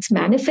master it. Its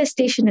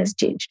manifestation has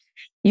changed.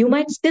 You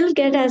might still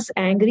get as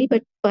angry,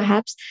 but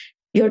perhaps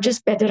you're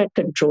just better at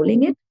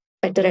controlling it,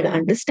 better at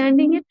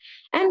understanding it,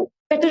 and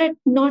better at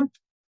not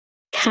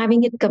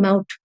having it come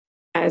out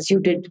as you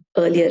did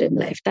earlier in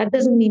life. That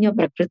doesn't mean your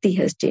Prakriti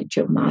has changed.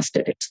 You've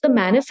mastered it. So the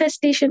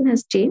manifestation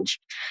has changed,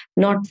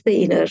 not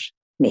the inner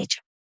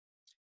nature.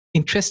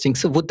 Interesting.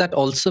 So would that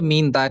also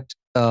mean that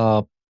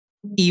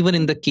even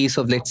in the case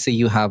of, let's say,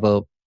 you have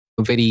a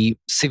very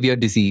severe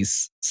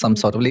disease, some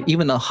sort of, like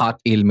even a heart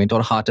ailment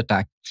or heart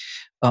attack,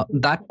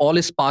 that all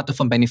is part of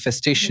a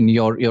manifestation.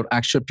 Your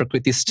actual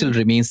Prakriti still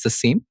remains the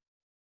same?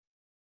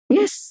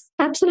 Yes,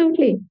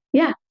 absolutely.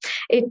 Yeah.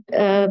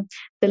 The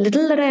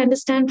little that I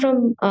understand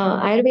from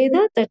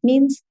Ayurveda, that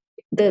means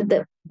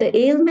the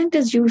ailment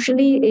is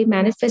usually a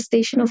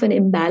manifestation of an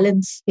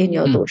imbalance in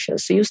your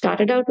doshas. So you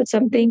started out with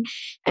something,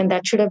 and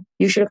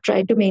you should have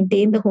tried to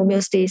maintain the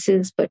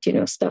homeostasis, but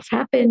stuff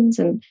happens,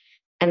 and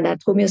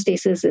that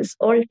homeostasis is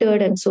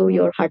altered, and so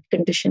your heart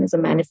condition is a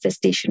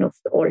manifestation of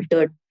the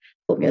altered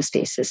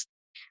homeostasis,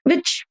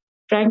 which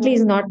frankly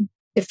is not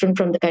different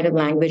from the kind of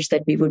language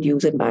that we would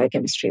use in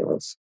biochemistry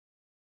also.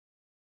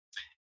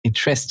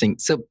 Interesting.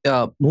 So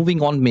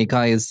moving on,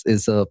 Megha,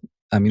 is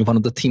one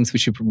of the themes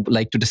which we would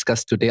like to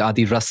discuss today are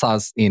the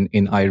rasas in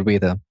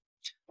Ayurveda.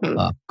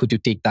 Could you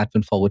take that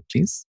one forward,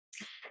 please?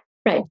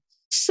 Right.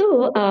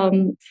 So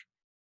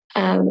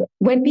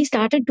when we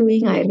started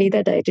doing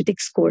Ayurveda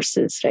dietetics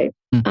courses, right,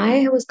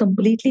 I was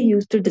completely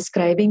used to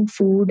describing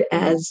food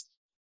as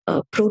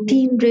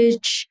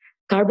protein-rich,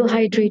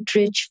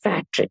 carbohydrate-rich,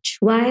 fat-rich.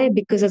 Why?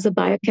 Because as a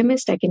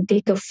biochemist, I can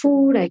take a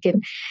food, I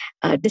can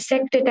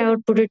dissect it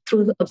out, put it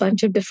through a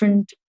bunch of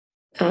different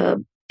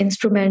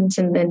instruments,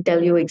 and then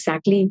tell you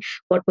exactly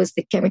what was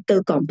the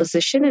chemical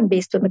composition. And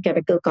based on the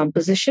chemical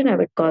composition, I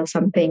would call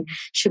something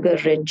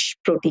sugar-rich,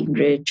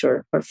 protein-rich,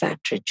 or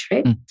fat-rich,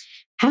 right?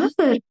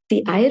 However,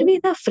 the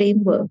Ayurveda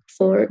framework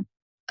for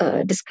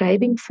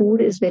describing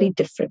food is very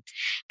different.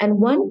 And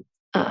one,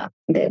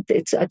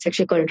 it's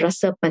actually called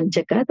Rasa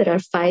Panchaka. There are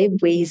 5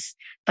 ways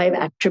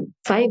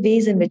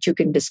in which you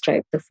can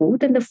describe the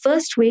food. And the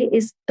first way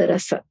is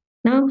rasa.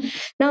 Now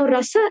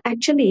rasa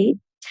actually,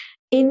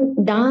 in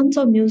dance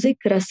or music,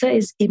 rasa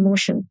is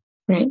emotion,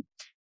 right?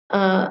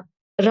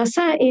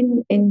 Rasa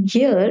in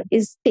here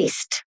is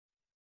taste.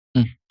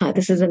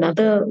 This is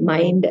another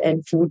mind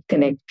and food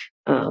connect,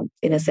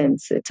 in a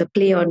sense. It's a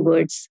play on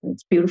words.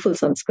 It's beautiful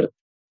Sanskrit.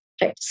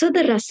 Right. So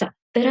the rasa,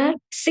 there are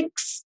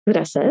 6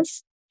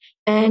 rasas,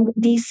 and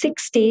these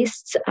 6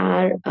 tastes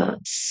are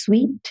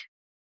sweet,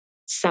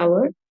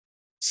 sour,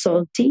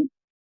 salty,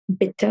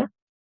 bitter,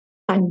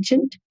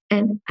 pungent,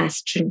 and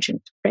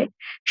astringent, right?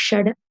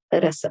 Shada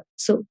rasa.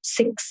 So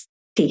 6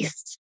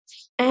 tastes.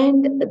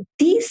 And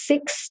these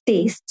 6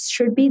 tastes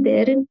should be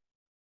there in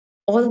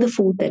all the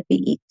food that we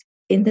eat,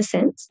 in the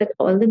sense that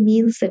all the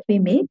meals that we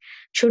make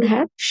should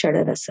have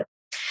shada rasa.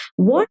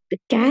 What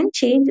can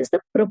change is the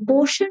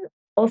proportion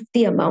of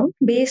the amount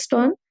based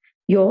on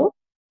your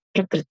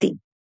Prakriti.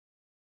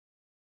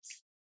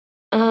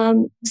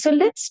 So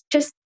let's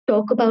just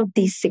talk about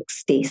these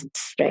 6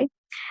 tastes, right?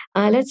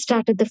 Let's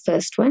start with the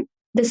first one,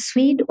 the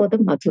sweet or the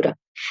madhura.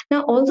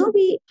 Now, although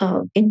we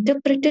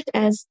interpret it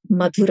as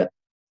madhura,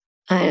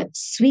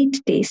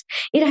 sweet taste,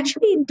 it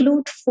actually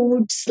includes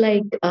foods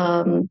like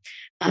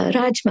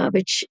rajma,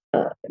 which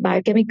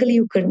biochemically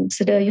you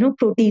consider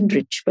protein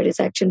rich, but it's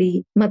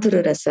actually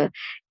madhura rasa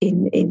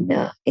in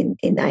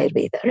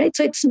Ayurveda, right?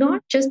 So it's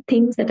not just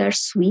things that are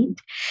sweet.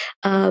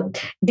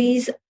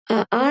 These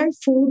are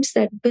foods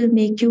that will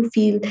make you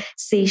feel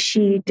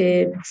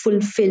satiated,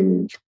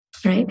 fulfilled,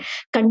 right?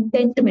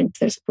 Contentment.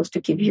 They're supposed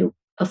to give you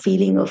a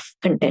feeling of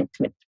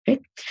contentment,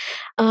 right?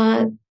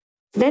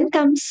 Then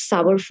comes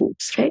sour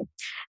foods, right?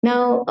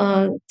 Now,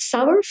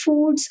 sour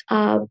foods,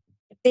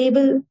 they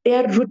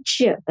are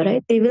ruchya,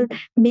 right? They will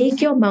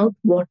make your mouth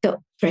water,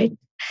 right?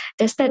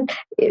 just that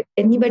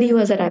anybody who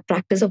has a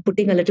practice of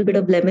putting a little bit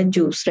of lemon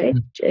juice, right,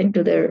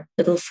 into their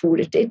little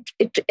food,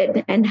 it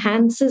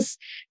enhances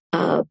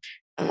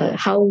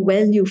how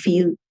well you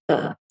feel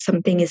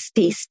something is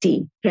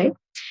tasty, right?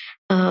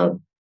 Uh,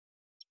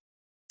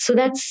 so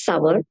that's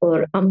sour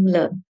or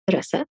amla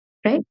rasa,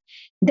 right?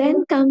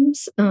 Then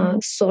comes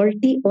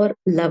salty or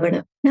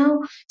lavana.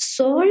 Now,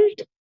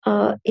 salt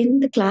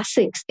in the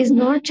classics is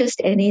not just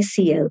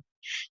NaCl.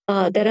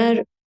 There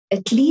are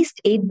at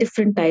least 8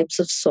 different types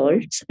of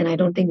salts, and I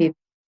don't think we've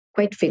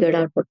quite figured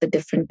out what the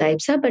different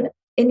types are, but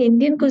in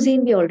Indian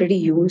cuisine, we already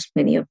use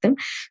many of them.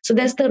 So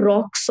there's the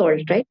rock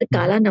salt, right? The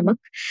kala namak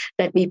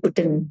that we put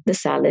in the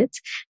salads.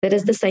 There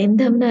is the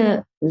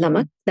Saindhavna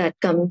namak that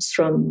comes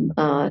from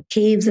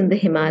caves in the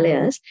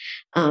Himalayas.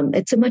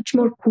 It's a much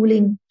more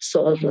cooling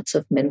salt, lots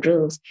of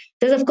minerals.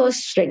 There's, of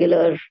course,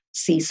 regular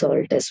sea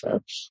salt as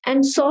well.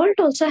 And salt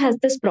also has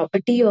this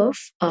property of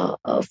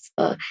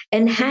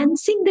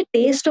enhancing the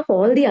taste of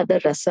all the other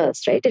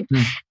rasas, right?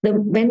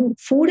 When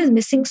food is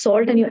missing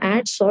salt and you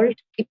add salt,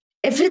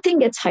 everything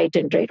gets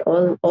heightened, right?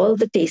 All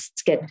the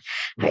tastes get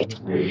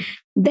heightened.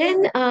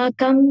 Then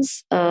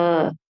comes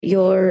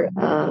your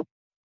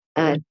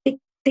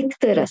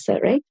tikta rasa,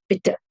 right?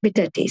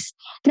 Bitter taste.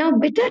 Now,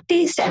 bitter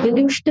taste,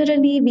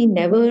 evolutionarily, we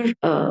never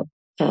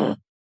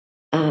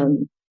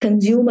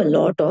consume a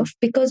lot of,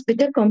 because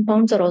bitter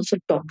compounds are also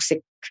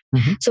toxic.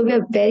 So we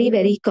are very,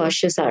 very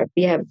cautious.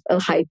 We have a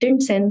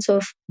heightened sense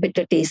of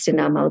bitter taste in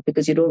our mouth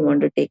because you don't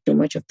want to take too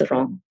much of the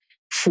wrong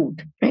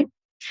food, right?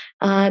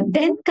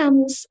 Then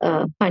comes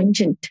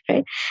pungent,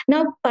 right?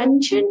 Now,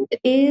 pungent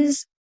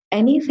is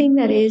anything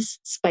that is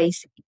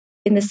spicy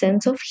in the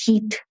sense of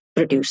heat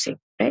producing,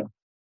 right?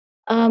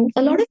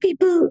 A lot of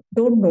people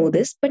don't know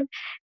this, but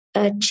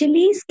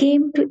chilies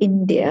came to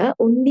India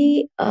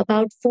only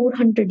about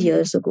 400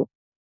 years ago.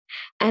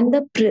 And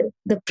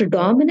the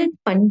predominant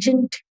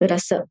pungent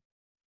rasa,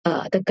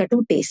 the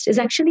katu taste, is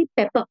actually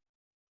pepper,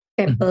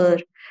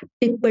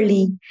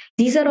 pipali.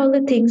 These are all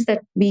the things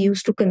that we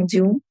used to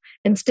consume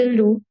and still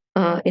do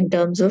in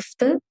terms of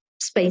the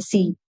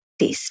spicy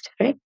taste,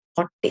 right?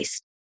 Hot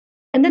taste.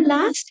 And the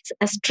last is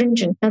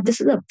astringent. Now, this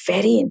is a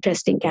very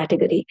interesting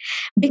category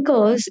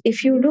because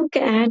if you look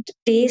at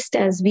taste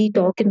as we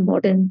talk in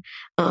modern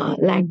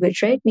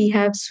language, right? We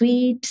have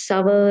sweet,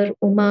 sour,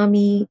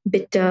 umami,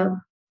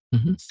 bitter,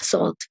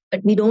 salt,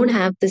 but we don't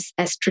have this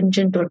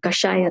astringent or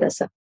kashaya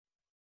rasa.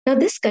 Now,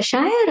 this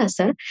kashaya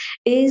rasa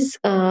is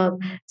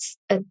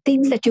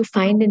things that you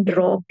find in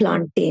raw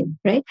plantain,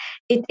 right?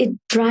 It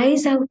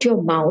dries out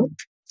your mouth.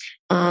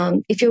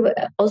 If you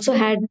also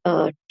had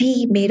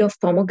tea made of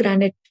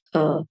pomegranate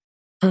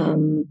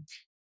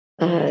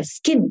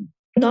skin,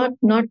 not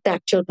the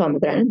actual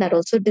pomegranate, that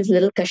also is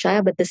little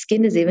kashaya, but the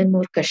skin is even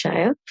more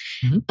kashaya.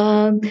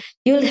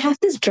 You'll have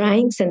this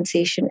drying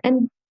sensation.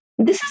 And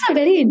this is a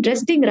very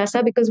interesting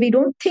rasa because we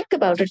don't think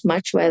about it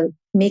much while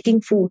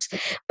making foods.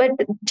 But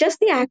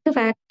just the act of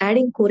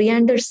adding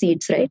coriander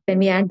seeds, right? When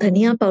we add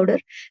dhania powder,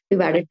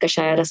 we've added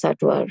kashaya rasa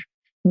to our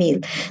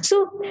meal.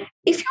 So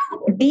if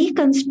you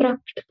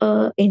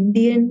deconstruct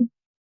Indian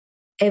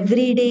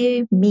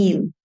everyday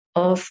meal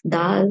of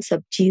dal,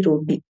 sabji,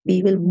 roti,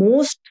 we will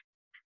most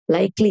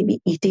likely be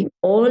eating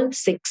all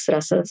 6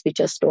 rasas.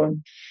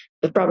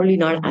 We'll probably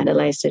not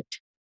analyze it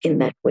in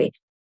that way.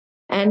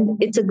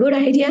 And it's a good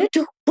idea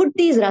to put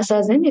these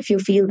rasas in if you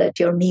feel that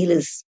your meal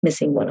is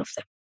missing one of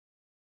them.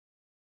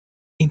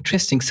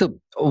 Interesting. So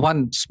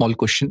one small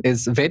question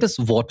is, where does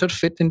water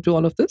fit into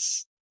all of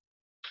this?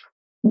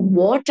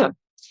 Water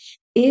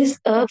is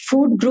a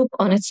food group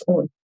on its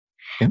own.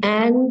 Okay.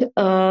 And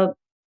the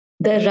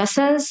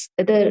rasas,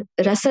 there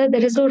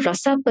is no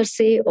rasa per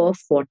se of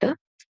water.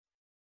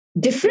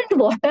 Different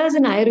waters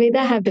in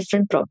Ayurveda have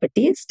different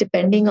properties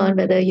depending on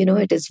whether,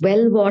 it is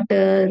well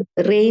water,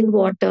 rain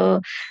water,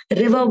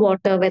 river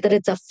water, whether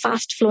it's a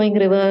fast flowing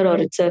river or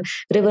it's a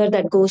river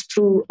that goes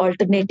through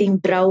alternating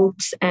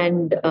droughts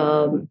and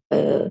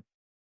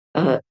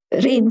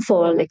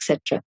rainfall,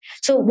 etc.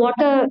 So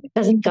water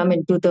doesn't come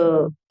into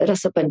the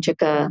Rasa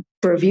Panchaka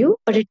purview,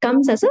 but it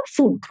comes as a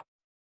food group.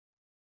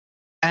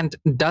 And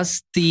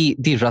does the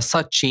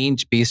rasa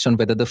change based on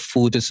whether the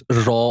food is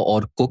raw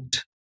or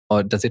cooked?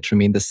 Or does it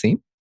remain the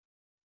same?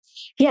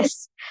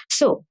 Yes.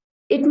 So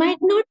it might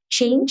not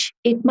change.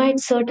 It might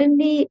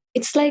certainly,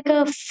 it's like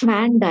a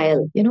fan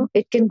dial,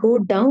 it can go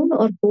down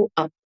or go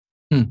up.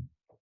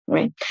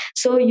 Right.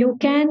 So you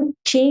can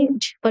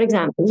change, for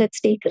example, let's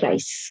take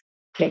rice.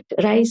 Correct.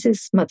 Rice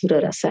is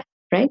Madhura Rasa,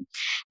 right?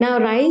 Now,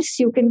 rice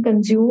you can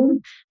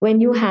consume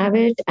when you have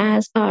it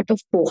as part of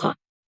poha,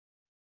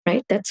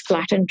 right? That's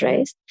flattened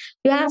rice.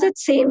 You have that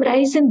same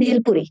rice in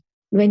Bhelpuri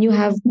when you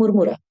have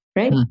murmura.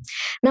 Right?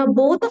 Now,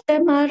 both of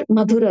them are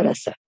Madhura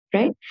Rasa,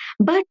 right?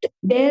 But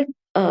their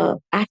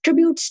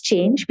attributes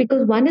change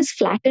because one is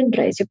flattened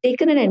rice. You've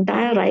taken an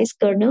entire rice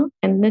kernel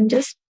and then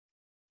just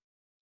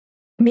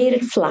made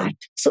it flat.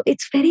 So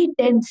it's very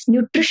dense,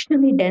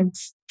 nutritionally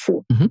dense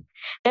food.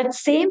 That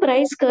same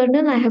rice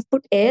kernel, I have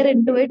put air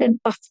into it and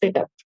puffed it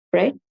up,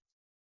 right?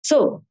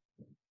 So,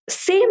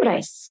 same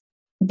rice,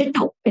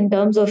 ditto in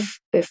terms of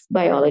if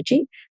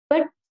biology,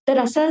 but the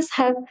rasas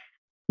have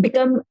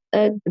become,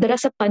 the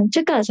rasa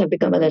panchakas have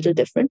become a little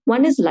different.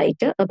 One is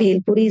lighter, a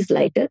bhelpuri is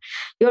lighter.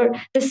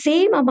 The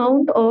same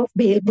amount of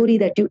bhelpuri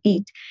that you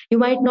eat, you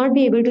might not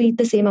be able to eat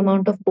the same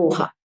amount of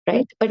poha,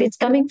 right? But it's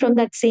coming from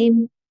that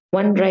same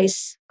one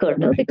rice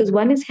kernel, because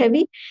one is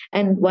heavy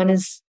and one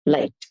is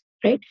light,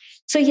 right?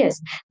 So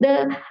yes,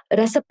 the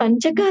rasa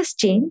panchakas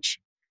change.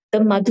 The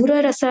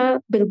madhura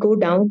rasa will go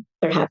down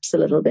perhaps a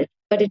little bit,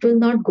 but it will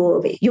not go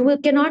away.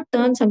 Cannot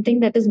turn something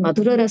that is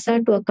madhura rasa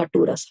to a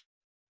katu rasa.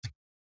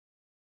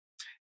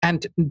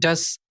 And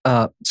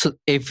so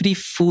every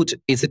food,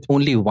 is it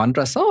only one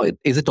rasa, or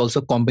is it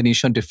also a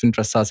combination of different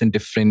rasas in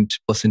different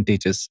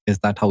percentages? Is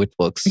that how it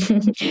works?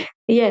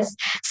 Yes.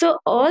 So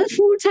all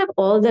foods have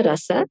all the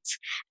rasas,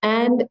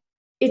 and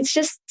it's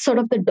just sort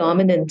of the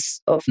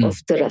dominance of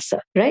the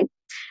rasa, right?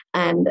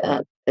 And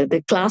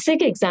the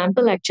classic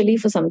example actually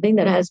for something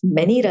that has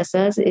many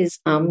rasas is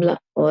amla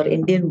or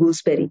Indian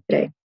gooseberry,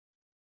 right?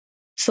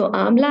 So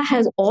amla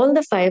has all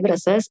the 5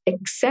 rasas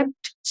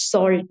except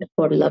salt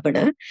or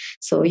lavana.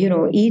 So,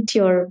 eat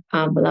your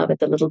amla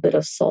with a little bit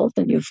of salt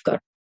and you've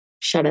got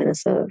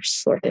Shadanasa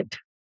sorted.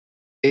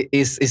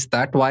 Is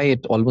that why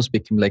it almost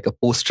became like a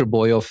poster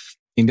boy of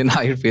Indian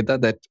Ayurveda,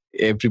 that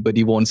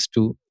everybody wants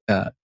to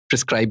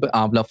prescribe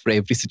amla for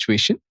every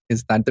situation?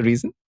 Is that the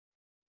reason?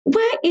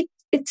 Well, it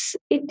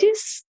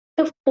is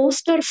the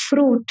poster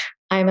fruit,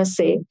 I must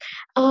say.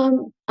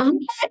 Amla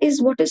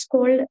is what is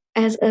called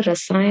as a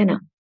rasayana.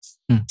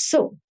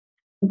 So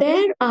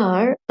there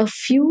are a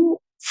few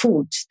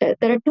foods. There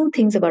are 2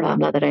 things about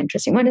amla that are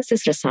interesting. One is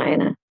this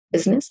rasayana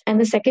business, and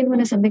the second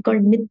one is something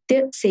called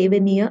nitya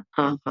sevaniya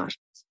aahaar.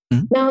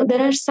 Now,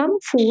 there are some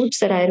foods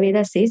that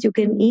Ayurveda says you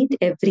can eat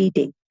every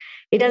day.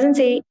 It doesn't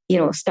say,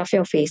 stuff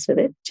your face with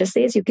it. It just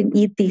says you can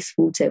eat these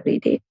foods every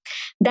day.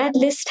 That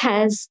list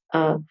has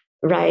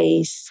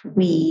rice,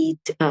 wheat,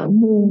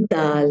 moong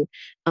dal,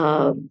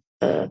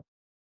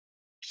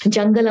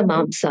 jangala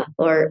mamsa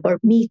or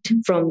meat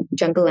from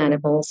jungle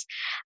animals.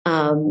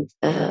 Then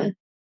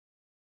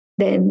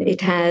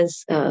it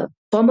has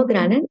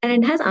pomegranate,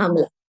 and it has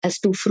amla as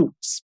 2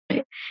 fruits.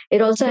 Right?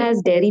 It also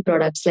has dairy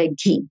products like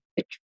ghee.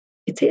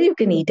 It says you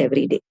can eat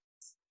every day.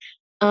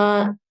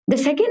 The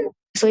second,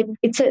 so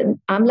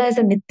amla is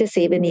a nitya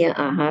sevaniya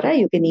ahara.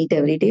 You can eat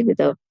every day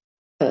without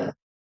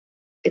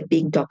it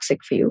being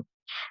toxic for you.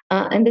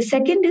 And the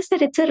second is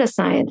that it's a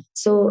rasayana.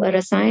 So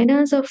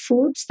rasayanas are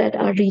foods that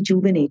are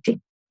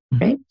rejuvenating,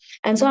 right?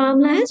 And so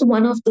amla is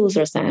one of those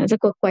rasayanas. There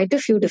are quite a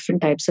few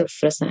different types of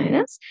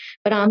rasayanas,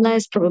 but amla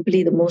is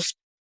probably the most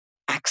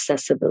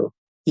accessible,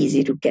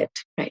 easy to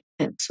get, right?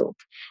 And so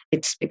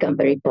it's become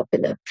very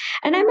popular.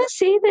 And I must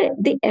say that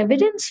the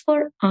evidence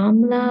for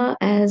amla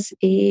as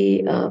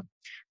a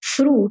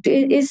fruit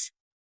is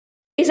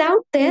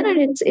out there,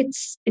 and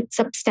it's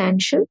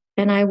substantial,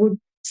 and I would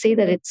say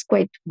that it's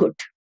quite good.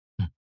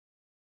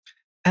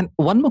 And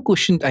one more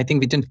question, I think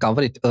we didn't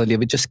cover it earlier,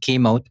 which just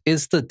came out,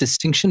 is the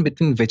distinction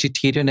between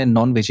vegetarian and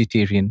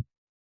non-vegetarian.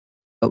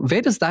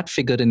 Where does that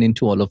figure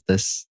into all of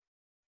this?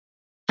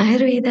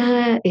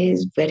 Ayurveda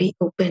is very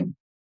open.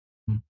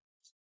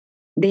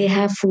 They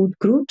have food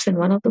groups, and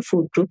one of the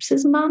food groups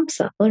is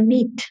mamsa or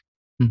meat.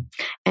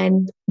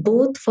 And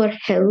both for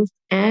health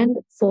and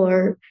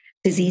for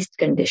diseased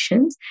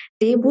conditions,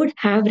 they would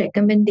have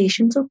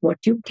recommendations of what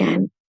you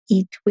can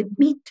eat with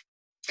meat.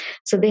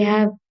 So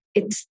there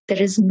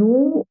is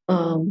no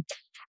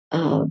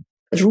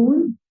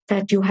rule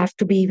that you have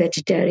to be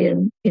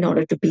vegetarian in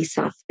order to be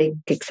sattvic,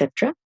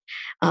 etc.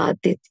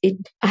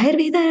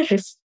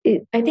 Ayurveda,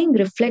 I think,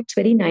 reflects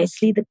very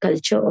nicely the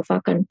culture of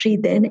our country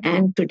then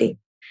and today.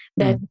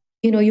 That,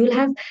 you'll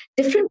have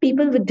different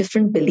people with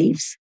different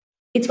beliefs.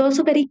 It's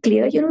also very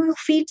clear, you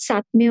feed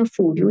satmya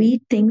food. You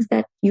eat things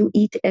that you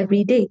eat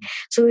every day.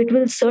 So it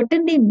will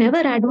certainly never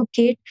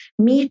advocate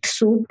meat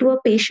soup to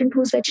a patient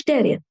who's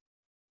vegetarian.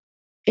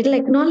 It'll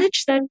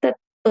acknowledge that that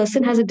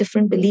person has a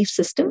different belief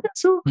system, and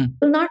so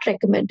will not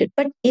recommend it.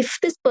 But if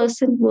this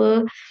person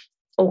were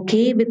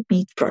okay with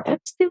meat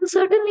products, they will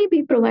certainly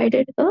be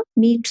provided a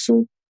meat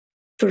soup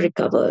to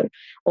recover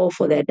or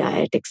for their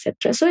diet,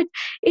 etc. So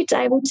it's,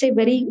 I would say,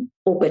 very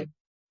open.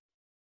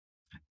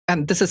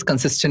 And this is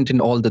consistent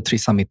in all the 3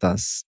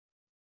 samhitas?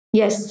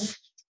 Yes.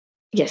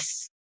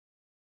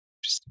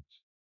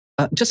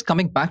 Just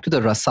coming back to the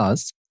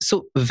rasas,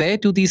 so where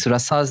do these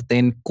rasas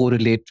then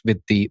correlate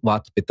with the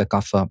Vata Pitta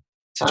Kapha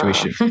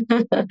situation?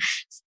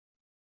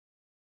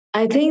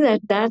 I think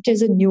that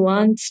is a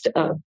nuanced,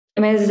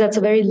 that's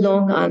a very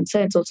long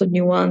answer. It's also a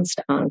nuanced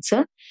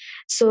answer.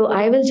 So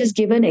I will just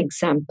give an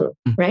example,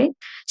 right?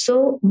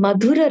 So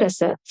Madhura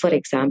Rasa, for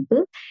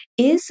example,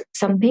 is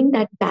something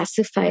that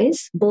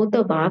pacifies both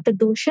a Vata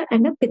dosha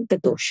and a Pitta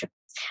dosha.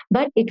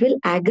 But it will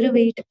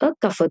aggravate a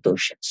Kapha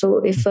dosha. So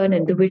if an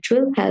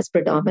individual has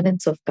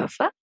predominance of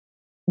Kapha,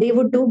 they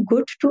would do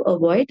good to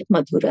avoid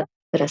Madhura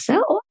Rasa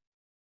or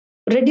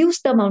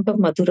reduce the amount of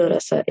Madhura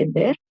Rasa in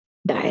their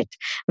diet.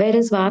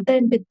 Whereas Vata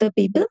and Pitta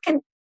people can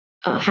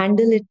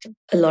handle it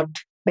a lot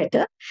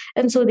better,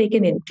 and so they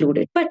can include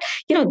it. But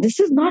this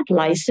is not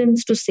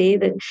licensed to say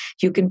that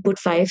you can put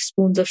 5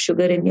 spoons of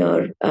sugar in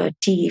your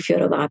tea if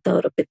you're a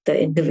vata or a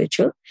pitta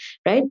individual,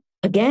 right?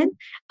 Again,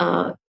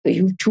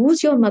 you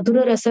choose your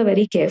madhura rasa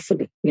very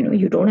carefully.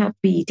 You don't have to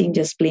be eating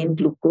just plain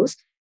glucose.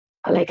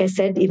 Like I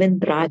said, even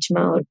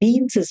rajma or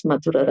beans is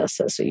madhura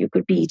rasa, so you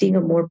could be eating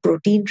a more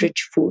protein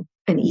rich food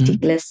and eating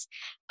less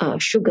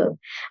sugar.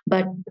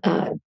 But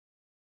a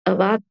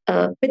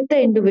pitta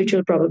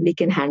individual probably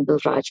can handle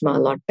rajma a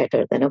lot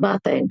better than a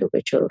vata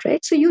individual,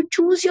 right? So you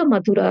choose your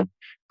madhura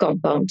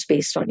compounds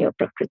based on your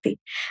prakriti.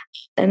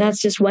 And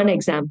that's just one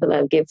example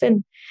I'll give.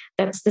 And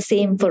that's the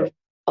same for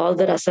all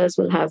the rasas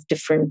will have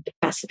different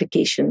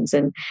pacifications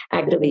and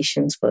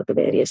aggravations for the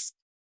various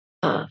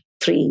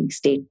 3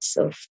 states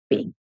of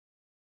being.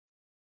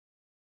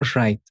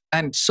 Right.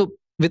 And so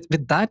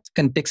with that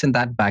context and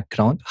that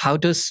background, how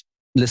does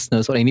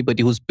listeners or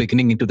anybody who's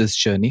beginning into this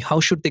journey, how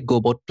should they go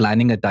about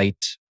planning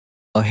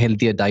a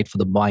healthier diet for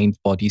the mind,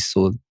 body,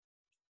 soul?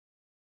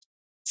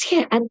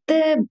 See, at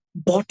the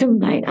bottom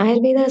line,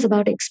 Ayurveda is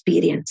about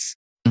experience.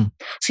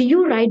 So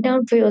you write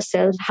down for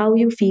yourself how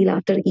you feel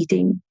after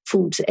eating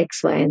foods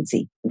X, Y, and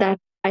Z. That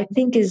I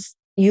think is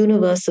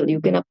universal. You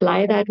can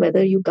apply that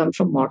whether you come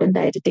from modern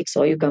dietetics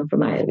or you come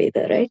from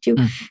Ayurveda, right? You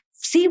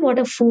see what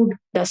a food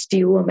does to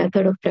you, a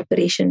method of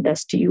preparation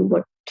does to you,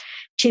 what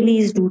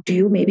chilies do to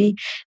you. Maybe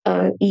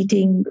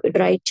eating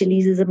dried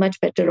chilies is a much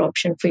better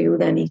option for you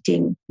than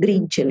eating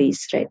green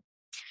chilies, right?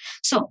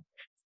 So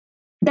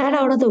that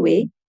out of the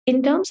way,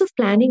 in terms of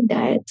planning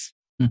diets,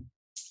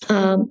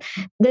 the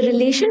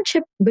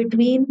relationship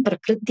between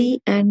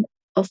prakriti and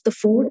of the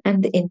food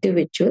and the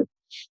individual,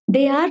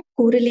 they are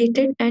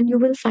correlated, and you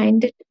will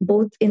find it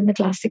both in the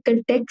classical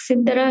texts,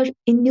 and there are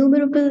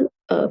innumerable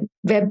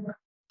web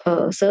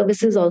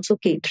services also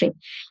catering.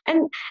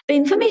 And the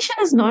information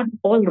is not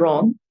all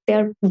wrong. They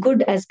are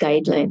good as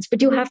guidelines,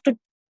 but you have to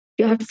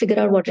figure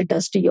out what it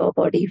does to your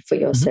body for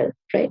yourself,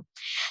 right?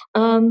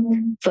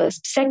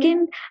 First.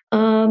 Second,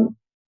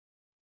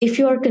 if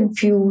you are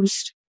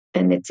confused,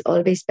 then it's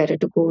always better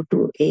to go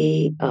to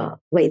a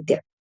Vaidya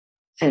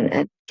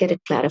and get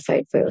it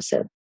clarified for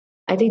yourself.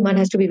 I think one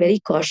has to be very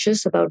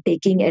cautious about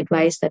taking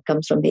advice that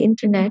comes from the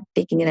internet,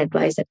 taking an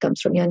advice that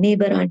comes from your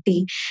neighbor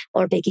auntie,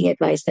 or taking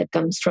advice that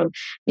comes from,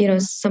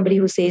 somebody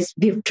who says,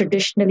 we've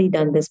traditionally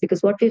done this.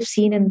 Because what we've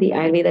seen in the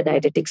Ayurveda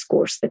dietetics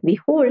course that we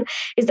hold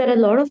is that a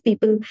lot of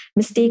people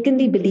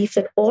mistakenly believe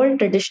that all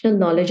traditional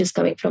knowledge is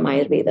coming from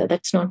Ayurveda.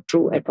 That's not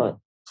true at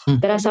all.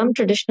 There are some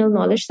traditional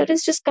knowledge that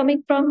is just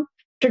coming from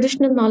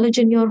traditional knowledge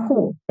in your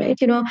home, right?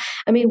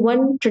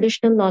 One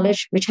traditional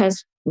knowledge which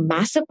has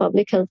massive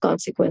public health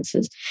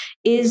consequences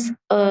is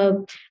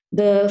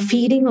the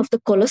feeding of the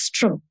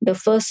colostrum, the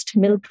first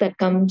milk that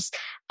comes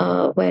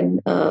when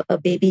a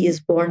baby is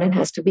born and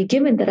has to be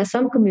given. There are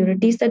some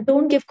communities that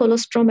don't give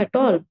colostrum at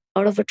all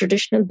out of a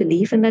traditional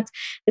belief. And that's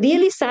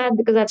really sad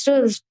because that's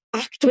just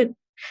packed with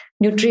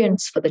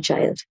nutrients for the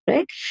child,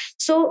 right?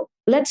 So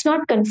let's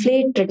not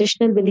conflate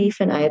traditional belief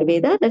and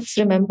Ayurveda. Let's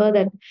remember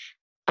that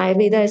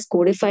Ayurveda is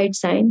codified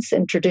science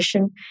and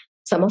tradition.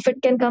 Some of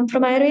it can come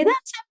from Ayurveda,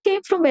 and some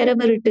came from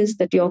wherever it is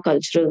that your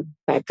cultural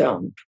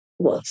background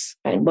was,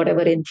 and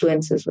whatever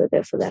influences were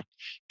there for that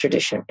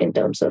tradition in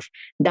terms of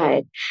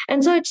diet.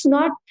 And so it's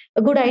not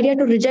a good idea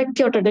to reject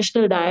your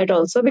traditional diet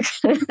also because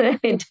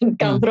it didn't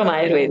come from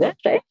Ayurveda,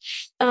 right?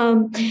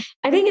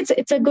 I think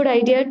it's a good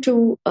idea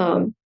to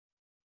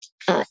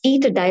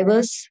eat a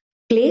diverse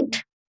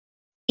plate,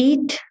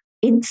 eat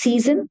in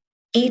season,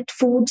 eat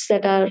foods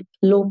that are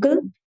local,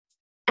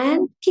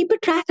 and keep a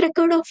track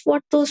record of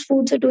what those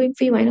foods are doing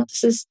for you. I know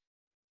this is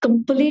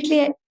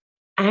completely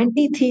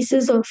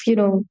antithesis of,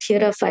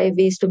 here are 5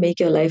 ways to make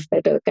your life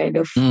better kind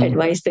of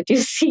advice that you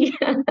see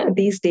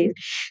these days.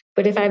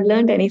 But if I've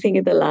learned anything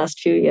in the last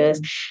few years,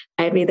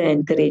 Ayurveda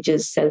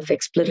encourages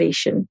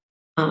self-exploration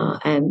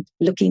and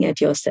looking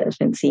at yourself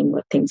and seeing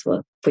what things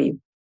work for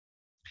you.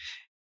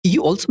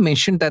 You also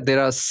mentioned that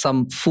there are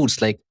some foods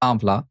like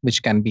amla,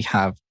 which can be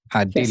had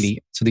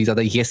daily. So these are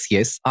the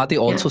yes. Are there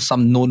also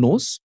some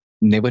no-nos?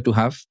 Never to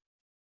have?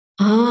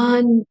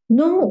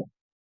 No.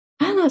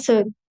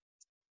 So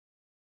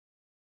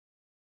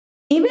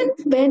even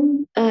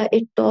when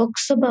it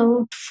talks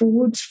about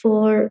foods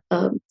for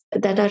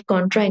that are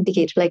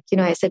contraindicated, like,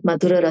 I said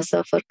Madhura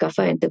Rasa for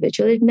Kapha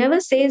individual, it never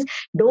says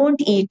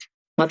don't eat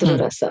Madhura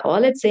Rasa.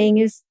 All it's saying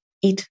is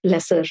eat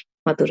lesser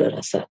Madhura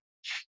Rasa.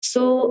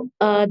 So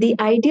the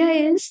idea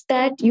is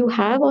that you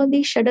have all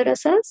these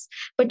Shadarasas,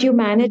 but you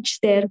manage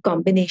their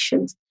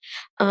combinations.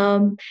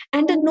 And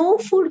the no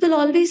food will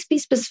always be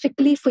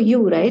specifically for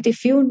you, right?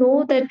 If you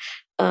know that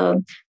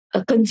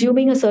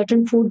consuming a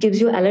certain food gives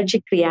you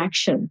allergic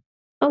reaction,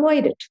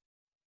 avoid it.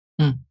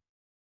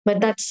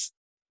 But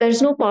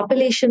there's no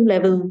population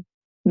level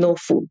no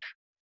food.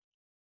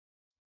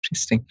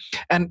 Interesting.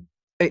 And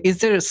is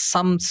there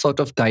some sort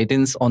of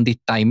guidance on the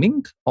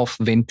timing of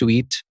when to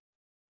eat?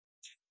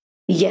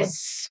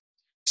 Yes.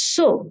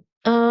 So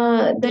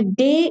the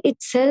day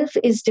itself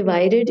is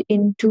divided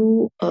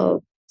into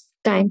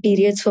time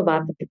periods for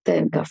Vata, Pitta,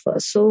 and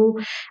Kapha. So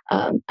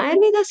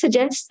Ayurveda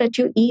suggests that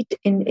you eat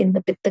in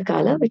the Pitta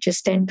Kala, which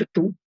is 10 to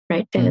 2,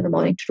 right? 10 in the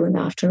morning to 2 in the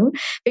afternoon,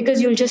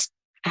 because you'll just,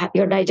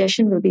 your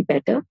digestion will be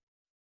better.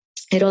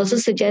 It also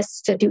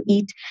suggests that you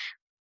eat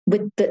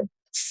with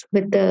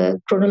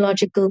the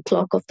chronological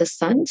clock of the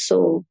sun.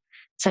 So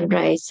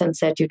sunrise,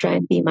 sunset, you try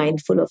and be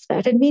mindful of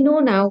that. And we know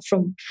now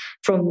from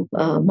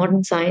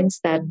modern science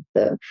that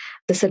the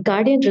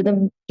circadian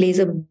rhythm plays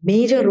a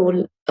major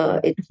role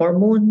in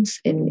hormones,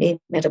 in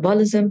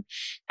metabolism.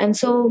 And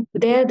so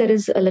there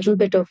is a little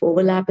bit of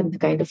overlap in the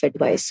kind of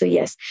advice. So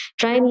yes,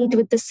 try and eat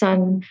with the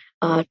sun,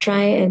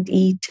 try and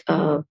eat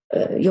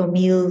your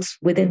meals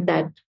within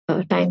that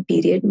time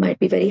period. Might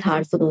be very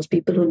hard for those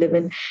people who live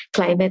in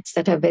climates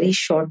that have very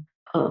short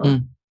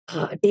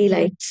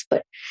daylights,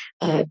 but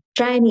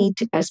try and eat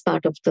as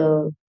part of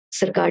the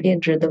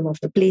circadian rhythm of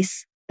the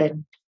place that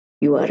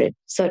you are in,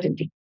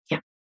 certainly. Yeah.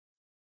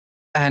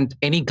 And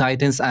any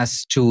guidance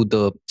as to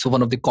so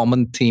one of the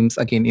common themes,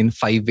 again, in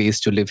 5 ways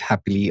to live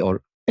happily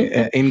or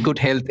in good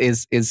health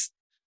is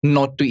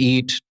not to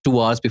eat 2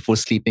 hours before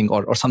sleeping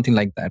or something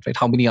like that, right?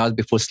 How many hours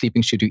before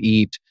sleeping should you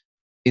eat?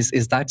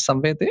 Is that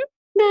somewhere there?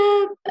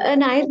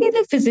 An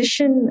Ayurveda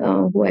physician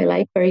who I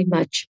like very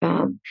much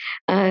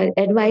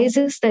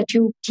advises that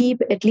you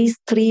keep at least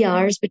 3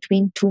 hours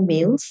between 2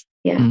 meals,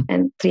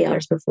 and 3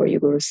 hours before you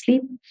go to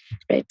sleep,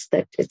 right? So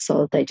that it's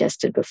all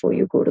digested before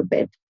you go to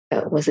bed.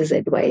 Was his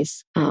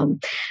advice. I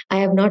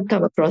have not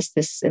come across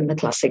this in the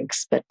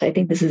classics, but I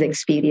think this is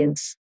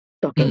experience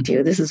talking to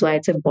you. This is why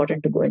it's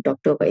important to go and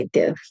talk to a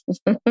Vaidya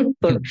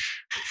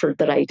for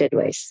the right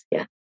advice.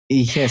 Yeah.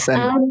 Yes.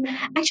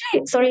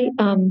 Actually, sorry,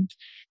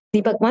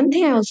 Deepak, one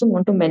thing I also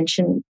want to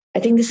mention, I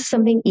think this is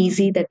something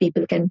easy that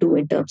people can do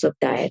in terms of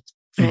diet,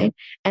 right?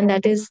 And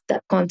that is the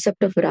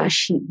concept of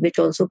Rashi, which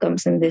also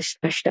comes in this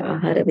Ashta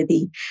Ahara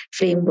Vidhi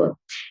framework,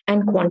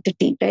 and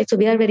quantity, right? So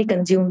we are very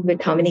consumed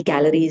with how many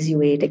calories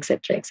you ate,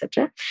 etc.,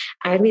 etc.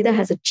 Ayurveda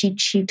has a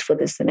cheat sheet for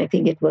this, and I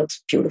think it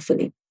works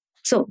beautifully.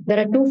 So there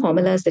are 2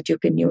 formulas that you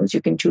can use.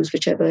 You can choose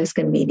whichever is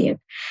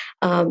convenient.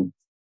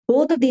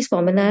 Both of these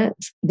formulas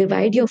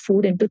divide your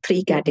food into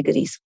 3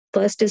 categories.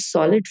 First is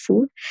solid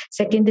food,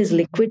 second is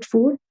liquid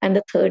food, and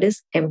the third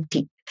is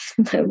empty,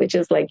 which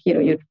is like,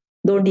 you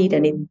don't eat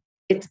anything.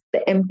 It's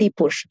the empty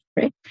portion,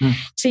 right?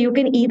 So you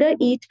can either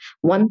eat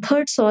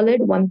 1/3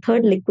 solid,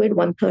 1/3 liquid,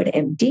 1/3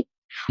 empty,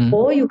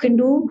 or you can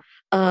do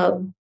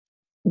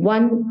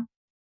one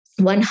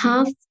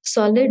half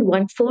solid,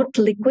 1/4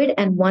 liquid,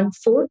 and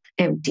 1/4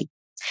 empty.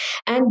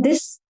 And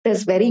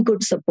there's very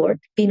good support.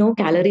 We know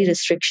calorie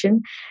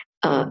restriction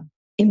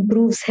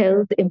improves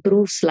health,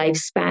 improves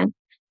lifespan.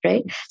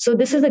 Right? So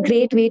this is a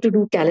great way to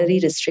do calorie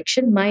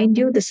restriction. Mind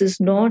you, this is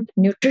not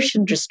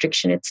nutrition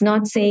restriction. It's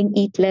not saying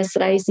eat less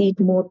rice, eat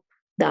more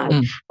dal.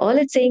 All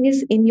it's saying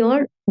is in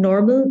your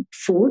normal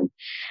food,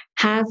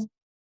 have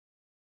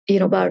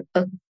about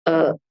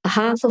a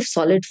half of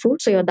solid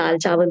food. So your dal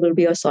chawal will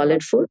be your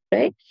solid food,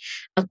 right?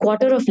 A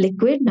quarter of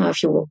liquid. Now,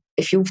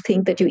 if you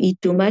think that you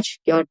eat too much,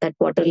 that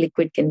quarter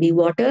liquid can be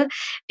water.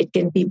 It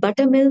can be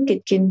buttermilk.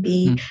 It can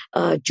be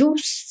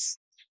juice.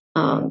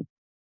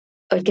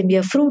 It can be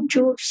a fruit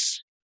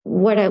juice,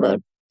 whatever,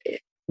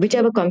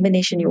 whichever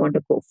combination you want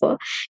to go for.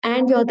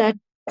 And that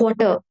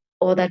quarter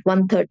or that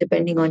 1/3,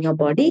 depending on your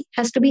body,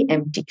 has to be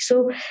empty.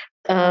 So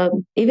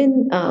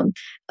even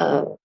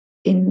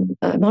in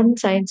modern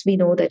science, we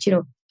know that,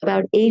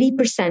 about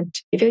 80%,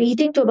 if you're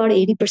eating to about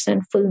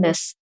 80%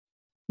 fullness,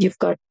 you've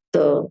got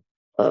the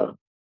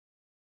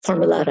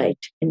formula right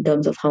in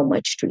terms of how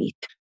much to eat.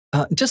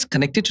 Just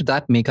connected to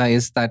that, Megha,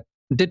 is that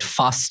does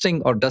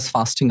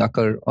fasting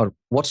occur, or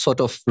what sort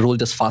of role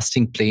does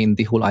fasting play in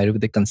the whole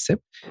Ayurvedic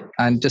concept?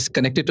 And just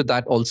connected to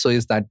that also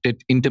is that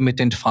did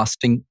intermittent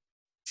fasting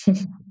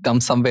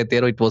come somewhere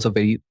there, or it was a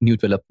very new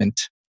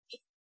development?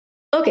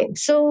 Okay,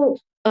 so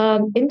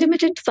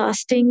intermittent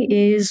fasting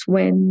is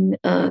when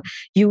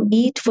you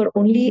eat for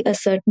only a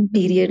certain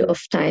period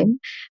of time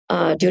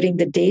during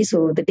the day.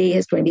 So the day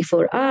has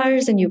 24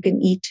 hours and you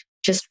can eat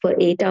just for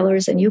 8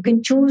 hours, and you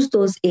can choose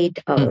those 8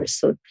 hours.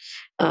 So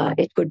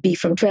it could be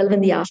from 12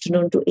 in the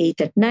afternoon to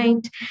 8 at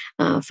night,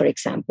 for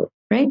example,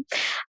 right?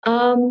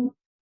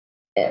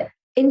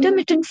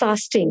 Intermittent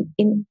fasting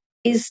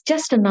is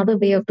just another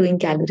way of doing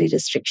calorie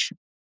restriction,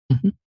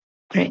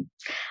 right?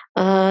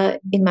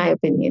 In my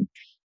opinion.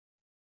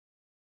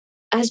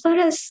 As far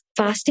as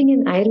fasting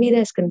in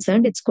Ayurveda is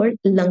concerned, it's called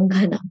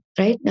langhana,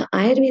 right? Now,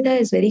 Ayurveda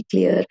is very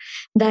clear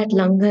that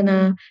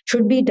langhana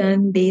should be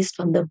done based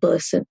on the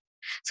person.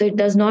 So it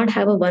does not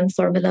have a one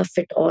formula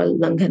fit all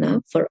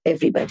langhana for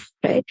everybody,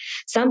 right?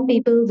 Some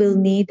people will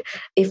need,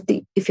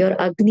 if your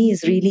Agni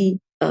is really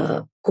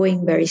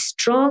going very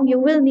strong, you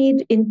will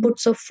need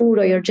inputs of food,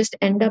 or you'll just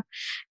end up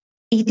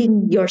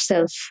eating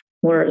yourself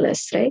more or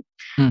less, right?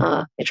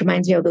 It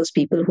reminds me of those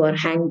people who are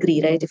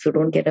hangry, right? If you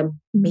don't get a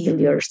meal,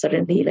 you're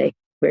suddenly like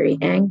very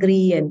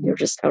angry and you're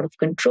just out of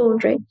control,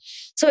 right?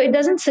 So it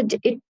doesn't,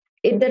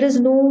 there is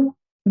no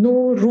no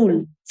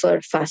rule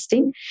for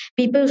fasting.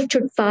 People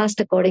should fast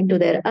according to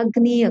their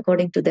Agni,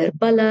 according to their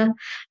Bala,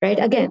 right?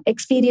 Again,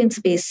 experience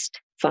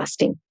based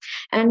fasting.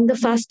 And the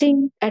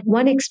fasting at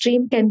one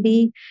extreme can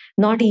be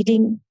not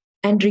eating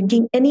and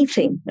drinking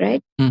anything,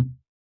 right?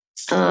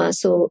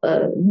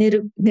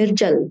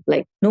 Nirjal,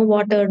 like no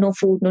water, no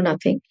food, no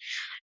nothing.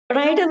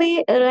 Right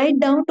away, right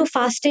down to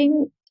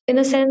fasting in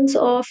a sense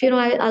of,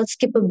 I'll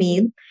skip a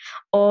meal,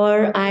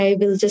 or I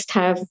will just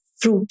have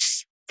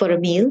fruits for a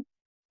meal,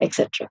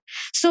 etc.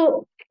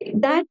 So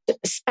that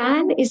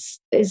span is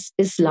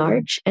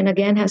large, and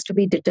again has to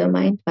be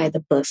determined by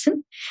the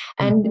person.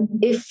 And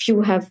if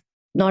you have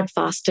not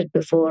fasted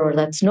before, or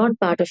that's not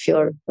part of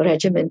your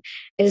regimen,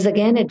 it is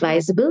again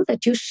advisable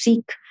that you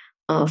seek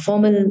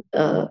formal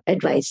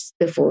advice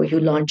before you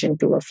launch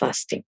into a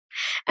fasting.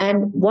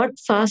 And what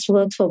fast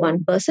works for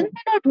one person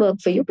may not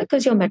work for you,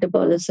 because your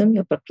metabolism,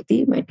 your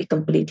prakriti might be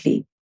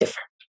completely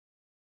different.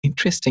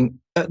 Interesting.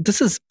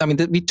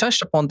 We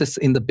touched upon this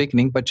in the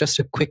beginning, but just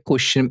a quick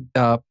question.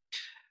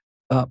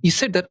 You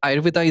said that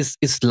Ayurveda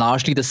is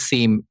largely the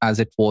same as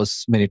it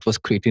was when it was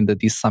created in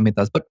these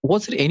samhitas, but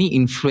was there any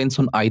influence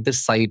on either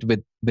side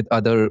with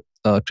other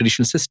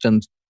traditional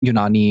systems,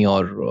 Unani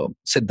or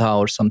Siddha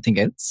or something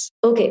else?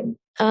 Okay.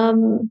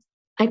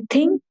 I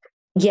think,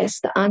 yes,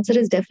 the answer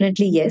is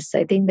definitely yes.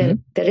 I think that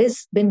there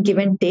has been give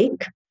and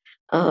take.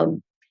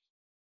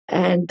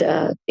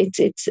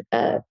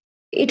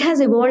 It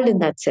has evolved in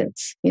that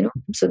sense,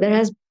 So there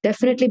has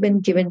definitely been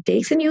give and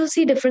takes, and you'll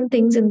see different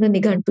things in the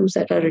Nighantus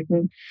that are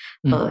written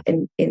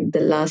in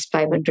the last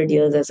 500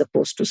 years, as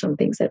opposed to some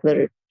things that were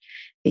written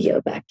a year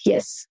back.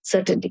 Yes,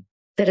 certainly.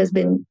 There has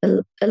been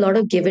a lot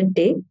of give and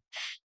take.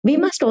 We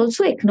must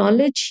also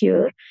acknowledge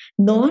here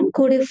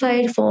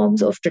non-codified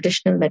forms of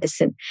traditional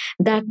medicine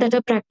that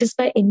are practiced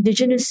by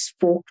indigenous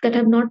folk that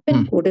have not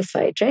been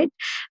codified, right?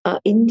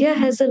 India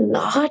has a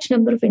large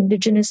number of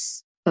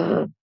indigenous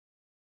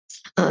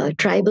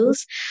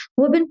tribals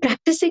who have been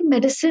practicing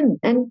medicine,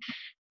 and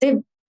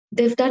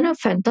they've done a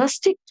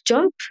fantastic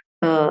job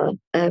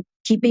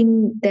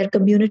keeping their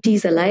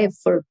communities alive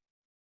for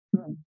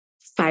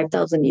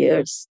 5,000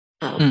 years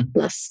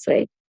plus,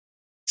 right?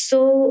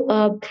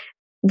 So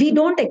we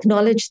don't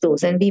acknowledge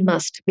those, and we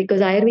must,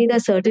 because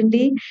Ayurveda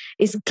certainly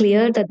is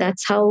clear that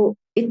that's how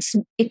its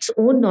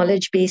own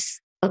knowledge base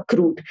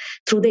accrued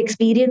through the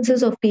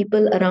experiences of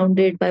people around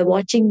it, by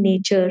watching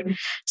nature.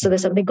 So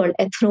there's something called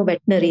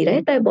ethno-veterinary,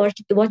 right? By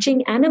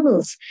watching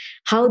animals,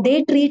 how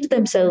they treat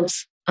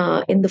themselves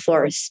in the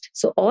forest.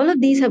 So all of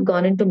these have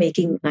gone into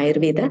making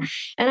Ayurveda,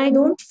 and I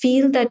don't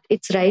feel that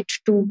it's right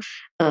to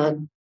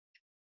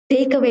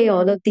take away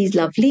all of these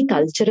lovely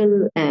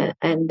cultural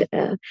and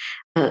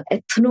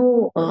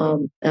ethno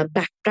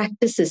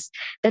practices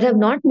that have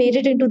not made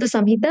it into the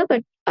Samhita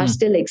but are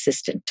still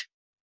existent.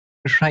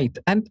 Right.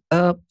 And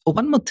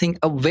one more thing,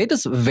 where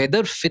does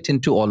weather fit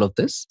into all of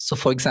this? So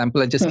for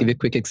example, I'll just give you a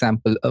quick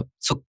example.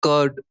 So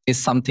curd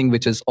is something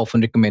which is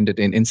often recommended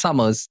in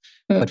summers,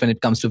 but when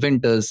it comes to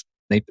winters,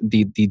 like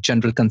the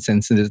general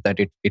consensus is that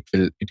it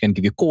can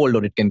give you cold,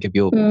 or it can give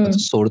you a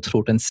sore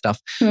throat and stuff.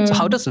 So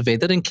how does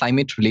weather and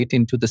climate relate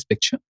into this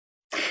picture?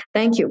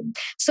 Thank you.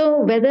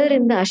 So weather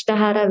in the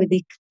Ashtahara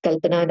Vidik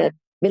Kalpana that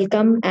will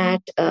come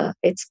at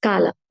its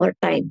kala or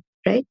time,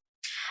 right?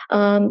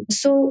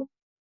 So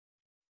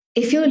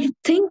if you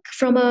think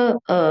from a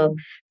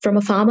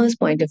farmer's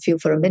point of view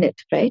for a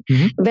minute, right?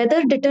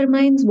 Weather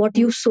determines what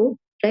you sow,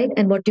 right,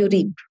 and what you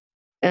reap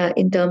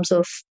in terms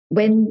of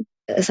when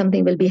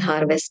something will be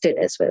harvested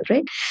as well,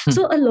 right?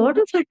 So a lot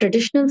of our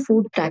traditional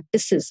food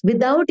practices,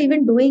 without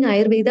even doing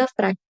Ayurveda,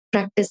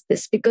 practice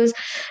this, because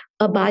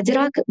a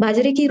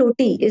bajre ki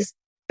roti is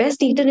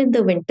best eaten in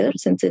the winter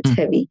since it's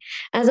heavy,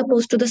 as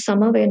opposed to the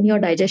summer when your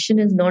digestion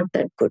is not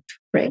that good,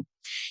 right?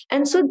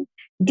 And so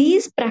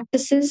these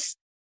practices,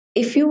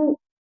 if you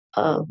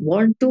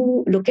want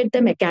to look at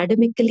them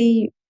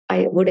academically,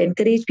 I would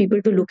encourage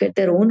people to look at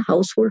their own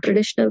household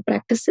traditional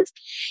practices,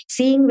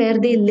 seeing where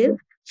they live,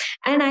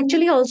 and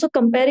actually also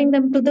comparing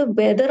them to the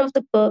weather of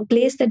the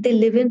place that they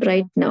live in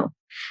right now.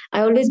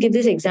 I always give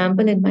this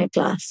example in my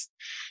class.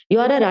 You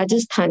are a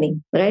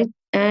Rajasthani, right?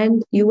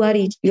 And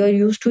you're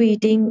used to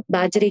eating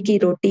bajre ki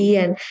roti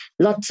and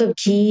lots of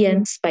ghee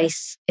and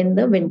spice in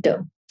the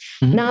winter.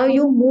 Now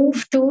you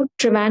move to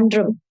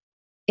Trivandrum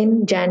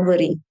in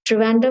January.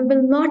 Trivandrum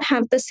will not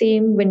have the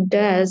same winter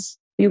as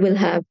you will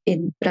have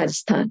in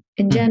Rajasthan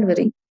in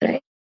January,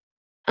 right?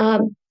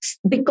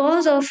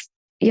 Because of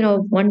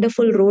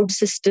wonderful road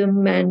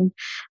system and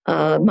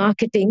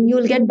marketing,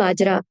 you'll get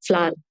bajra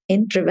flour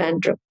in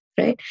Trivandrum,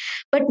 right?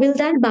 But will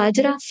that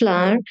bajra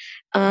flour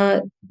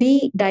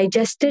be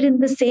digested in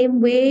the same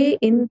way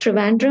in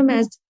Trivandrum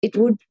as it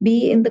would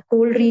be in the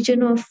cold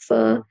region of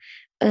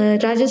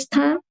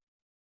Rajasthan?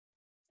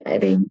 I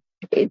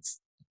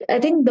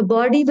think the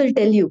body will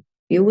tell you.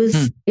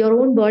 Your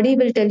own body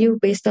will tell you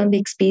based on the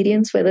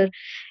experience whether,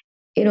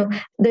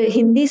 the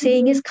Hindi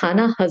saying is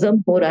khana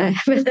hazam ho raha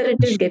hai, whether it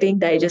is getting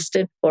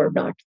digested or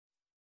not.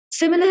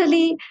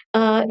 Similarly,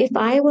 if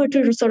I were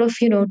to sort of,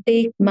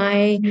 take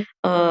my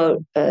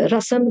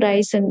rasam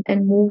rice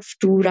and move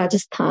to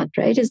Rajasthan,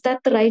 right? Is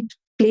that the right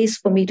place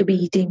for me to be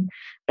eating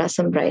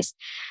rasam rice?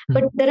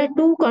 But there are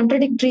two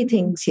contradictory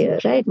things here,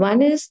 right?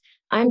 One is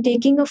I'm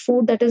taking a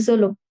food that is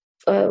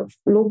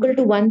local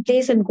to one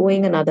place and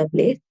going another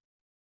place,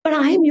 but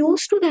I am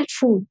used to that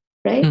food,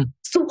 right?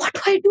 So what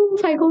do I do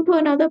if I go to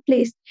another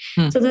place?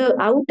 So the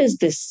out is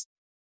this.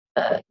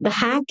 The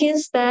hack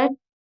is that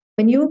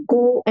when you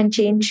go and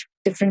change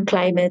different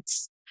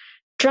climates,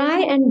 try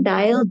and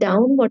dial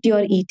down what you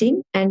are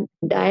eating and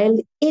dial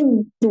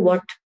in to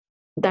what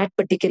that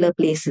particular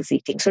place is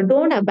eating. So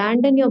don't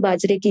abandon your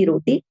bajre ki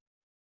roti.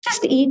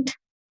 Just eat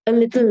a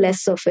little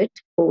less of it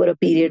over a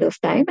period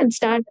of time and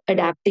start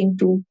adapting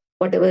to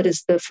whatever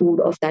is the food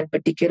of that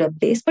particular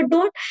place. But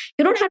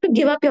you don't have to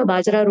give up your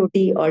bajra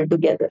roti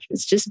altogether.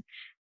 It's just,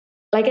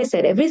 like I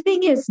said,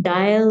 everything is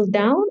dial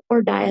down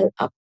or dial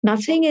up.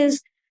 Nothing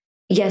is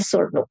yes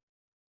or no.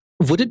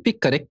 Would it be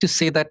correct to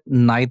say that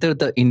neither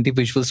the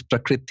individual's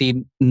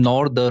prakriti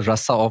nor the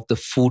rasa of the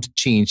food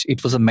changed?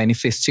 It was a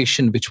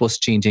manifestation which was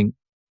changing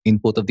in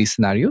both of these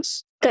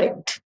scenarios?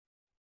 Correct.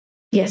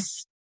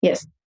 Yes.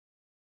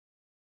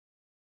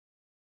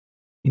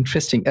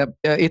 Interesting.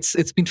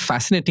 It's been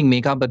fascinating,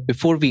 Megha. But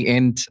before we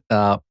end,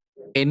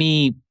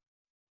 any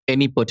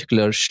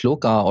particular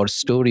shloka or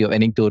story or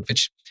anecdote,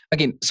 which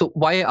again, so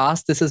why I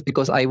ask this is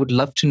because I would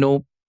love to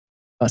know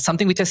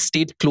something which has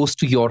stayed close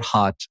to your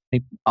heart,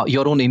 right?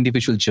 Your own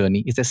individual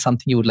journey. Is there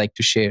something you would like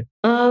to share?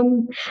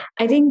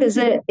 I think it's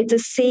a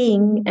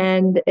saying,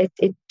 and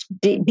it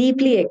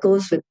deeply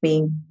echoes with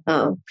me,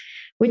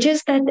 which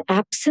is that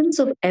absence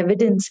of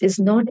evidence is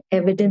not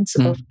evidence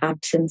of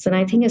absence. And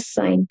I think as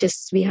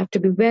scientists, we have to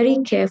be very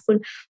careful.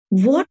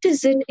 What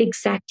is it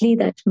exactly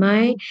that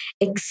my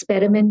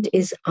experiment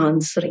is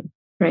answering,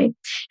 right?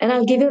 And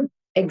I'll give you an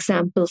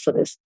example for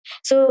this.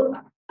 So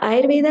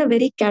Ayurveda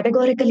very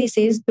categorically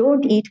says,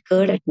 don't eat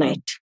curd at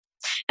night.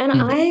 And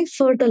I,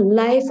 for the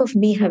life of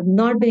me, have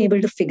not been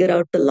able to figure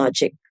out the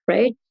logic,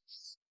 right?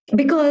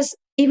 Because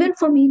even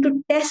for me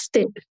to test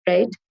it,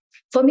 right?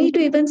 For me to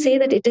even say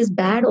that it is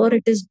bad or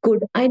it is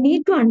good, I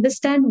need to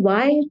understand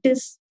why it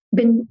has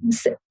been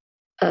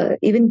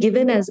even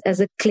given as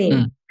a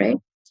claim, right?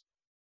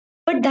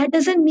 But that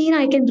doesn't mean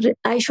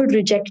I should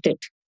reject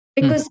it,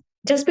 because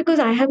just because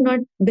I have not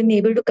been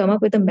able to come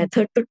up with a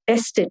method to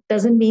test it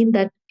doesn't mean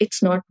that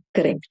it's not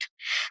correct.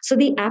 So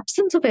the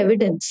absence of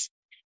evidence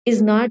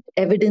is not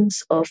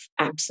evidence of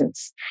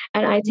absence.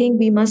 And I think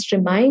we must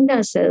remind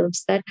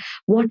ourselves that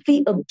what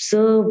we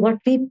observe, what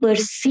we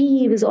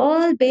perceive is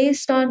all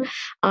based on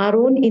our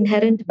own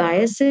inherent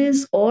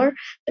biases or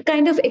the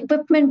kind of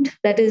equipment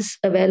that is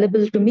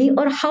available to me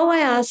or how I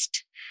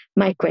asked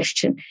my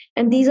question.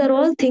 And these are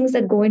all things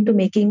that go into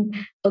making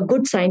a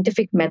good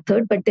scientific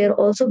method, but they're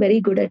also very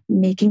good at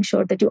making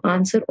sure that you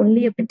answer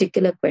only a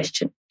particular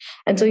question.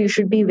 And so you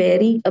should be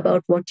wary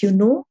about what you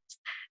know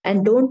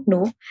and don't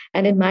know.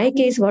 And in my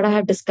case, what I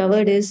have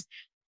discovered is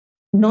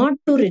not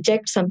to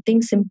reject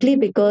something simply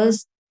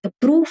because the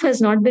proof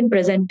has not been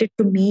presented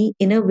to me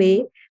in a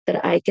way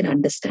that I can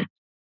understand.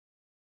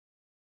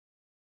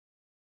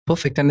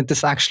 Perfect. And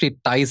this actually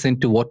ties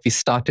into what we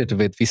started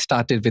with. We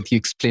started with you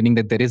explaining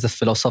that there is a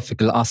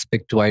philosophical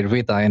aspect to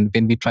Ayurveda. And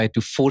when we try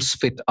to force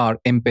fit our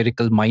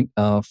empirical mind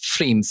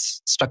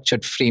frames,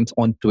 structured frames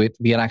onto it,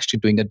 we are actually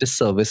doing a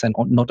disservice and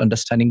not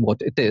understanding what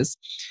it is.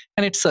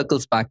 And it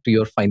circles back to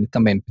your final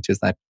comment, which is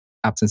that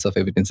absence of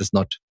evidence is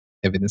not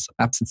evidence of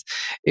absence.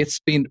 It's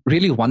been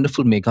really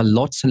wonderful, Megha.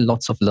 Lots and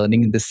lots of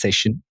learning in this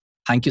session.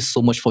 Thank you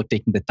so much for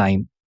taking the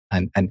time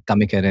and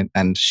coming here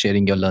and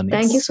sharing your learnings.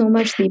 Thank you so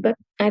much, Deepak.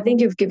 I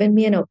think you've given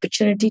me an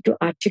opportunity to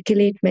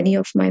articulate many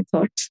of my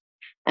thoughts.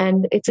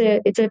 And it's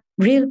a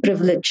real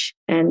privilege.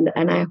 And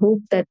I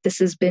hope that this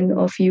has been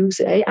of use.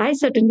 I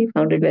certainly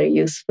found it very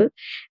useful.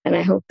 And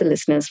I hope the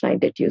listeners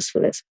find it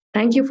useful as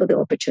well. Thank you for the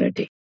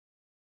opportunity.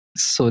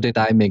 So did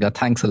I, Megha.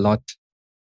 Thanks a lot.